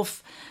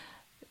of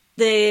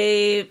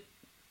the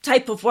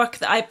type of work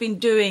that I've been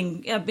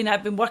doing. I've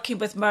been working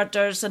with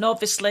murders, and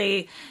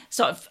obviously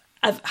sort of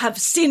have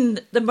seen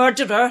the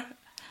murderer,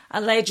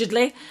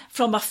 allegedly,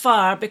 from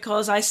afar,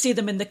 because I see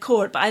them in the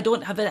court, but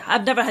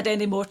I've never had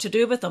any more to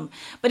do with them.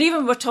 But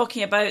even we're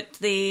talking about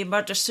the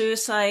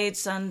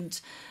murder-suicides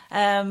and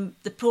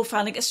the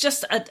profiling, it's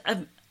just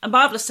a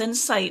marvellous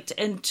insight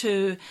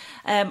into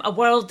a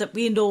world that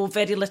we know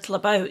very little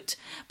about.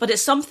 But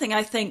it's something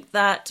I think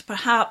that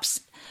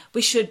perhaps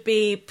we should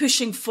be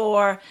pushing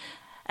for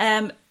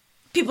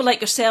people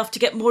like yourself to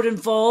get more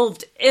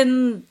involved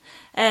in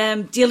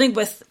dealing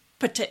with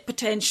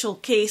potential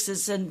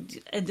cases in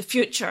the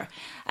future.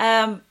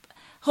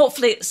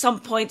 Hopefully at some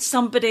point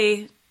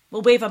somebody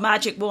will wave a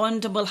magic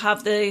wand and we'll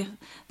have the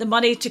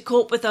money to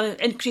cope with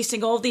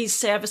increasing all these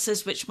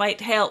services, which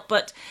might help.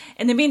 But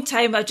in the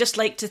meantime, I'd just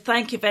like to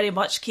thank you very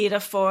much,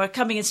 Ciara, for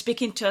coming and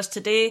speaking to us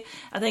today.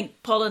 I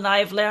think Paul and I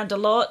have learned a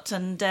lot,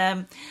 and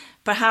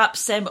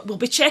perhaps we'll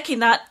be checking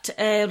that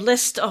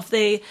list of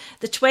the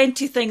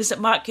 20 things that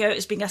mark you out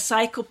as being a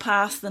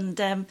psychopath,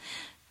 and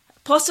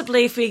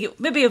possibly if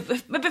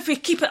we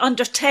keep it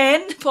under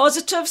 10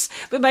 positives,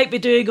 we might be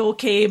doing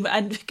okay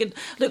and we can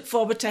look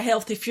forward to a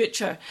healthy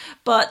future.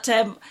 But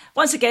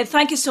once again,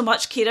 thank you so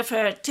much, Ciara,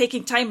 for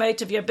taking time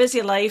out of your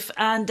busy life.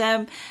 And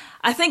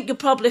I think you'll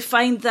probably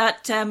find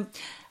that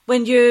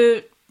when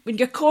your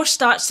course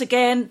starts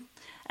again,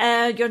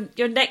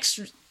 your next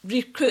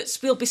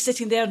recruits will be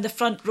sitting there in the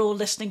front row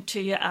listening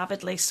to you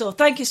avidly. So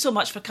thank you so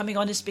much for coming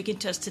on and speaking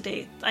to us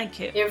today. Thank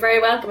you. You're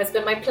very welcome. It's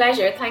been my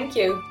pleasure. Thank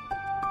you.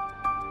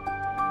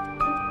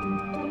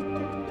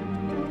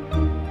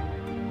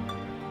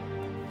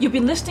 You've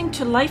been listening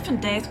to Life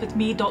and Death with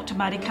me, Dr.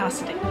 Mary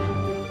Cassidy.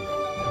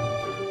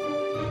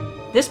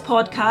 This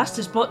podcast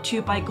is brought to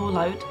you by Go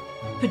Loud,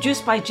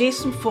 produced by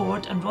Jason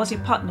Ford and Rosie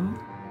Putnam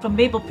from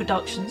Mabel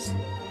Productions,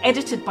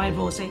 edited by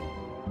Rosie,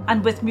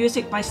 and with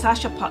music by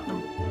Sasha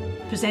Putnam,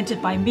 presented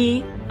by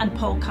me and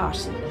Paul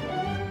Carson.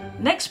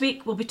 Next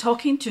week, we'll be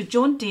talking to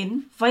Joan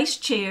Dean, Vice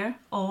Chair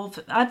of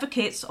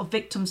Advocates of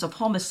Victims of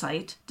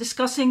Homicide,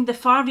 discussing the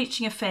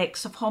far-reaching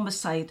effects of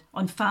homicide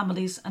on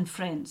families and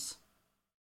friends.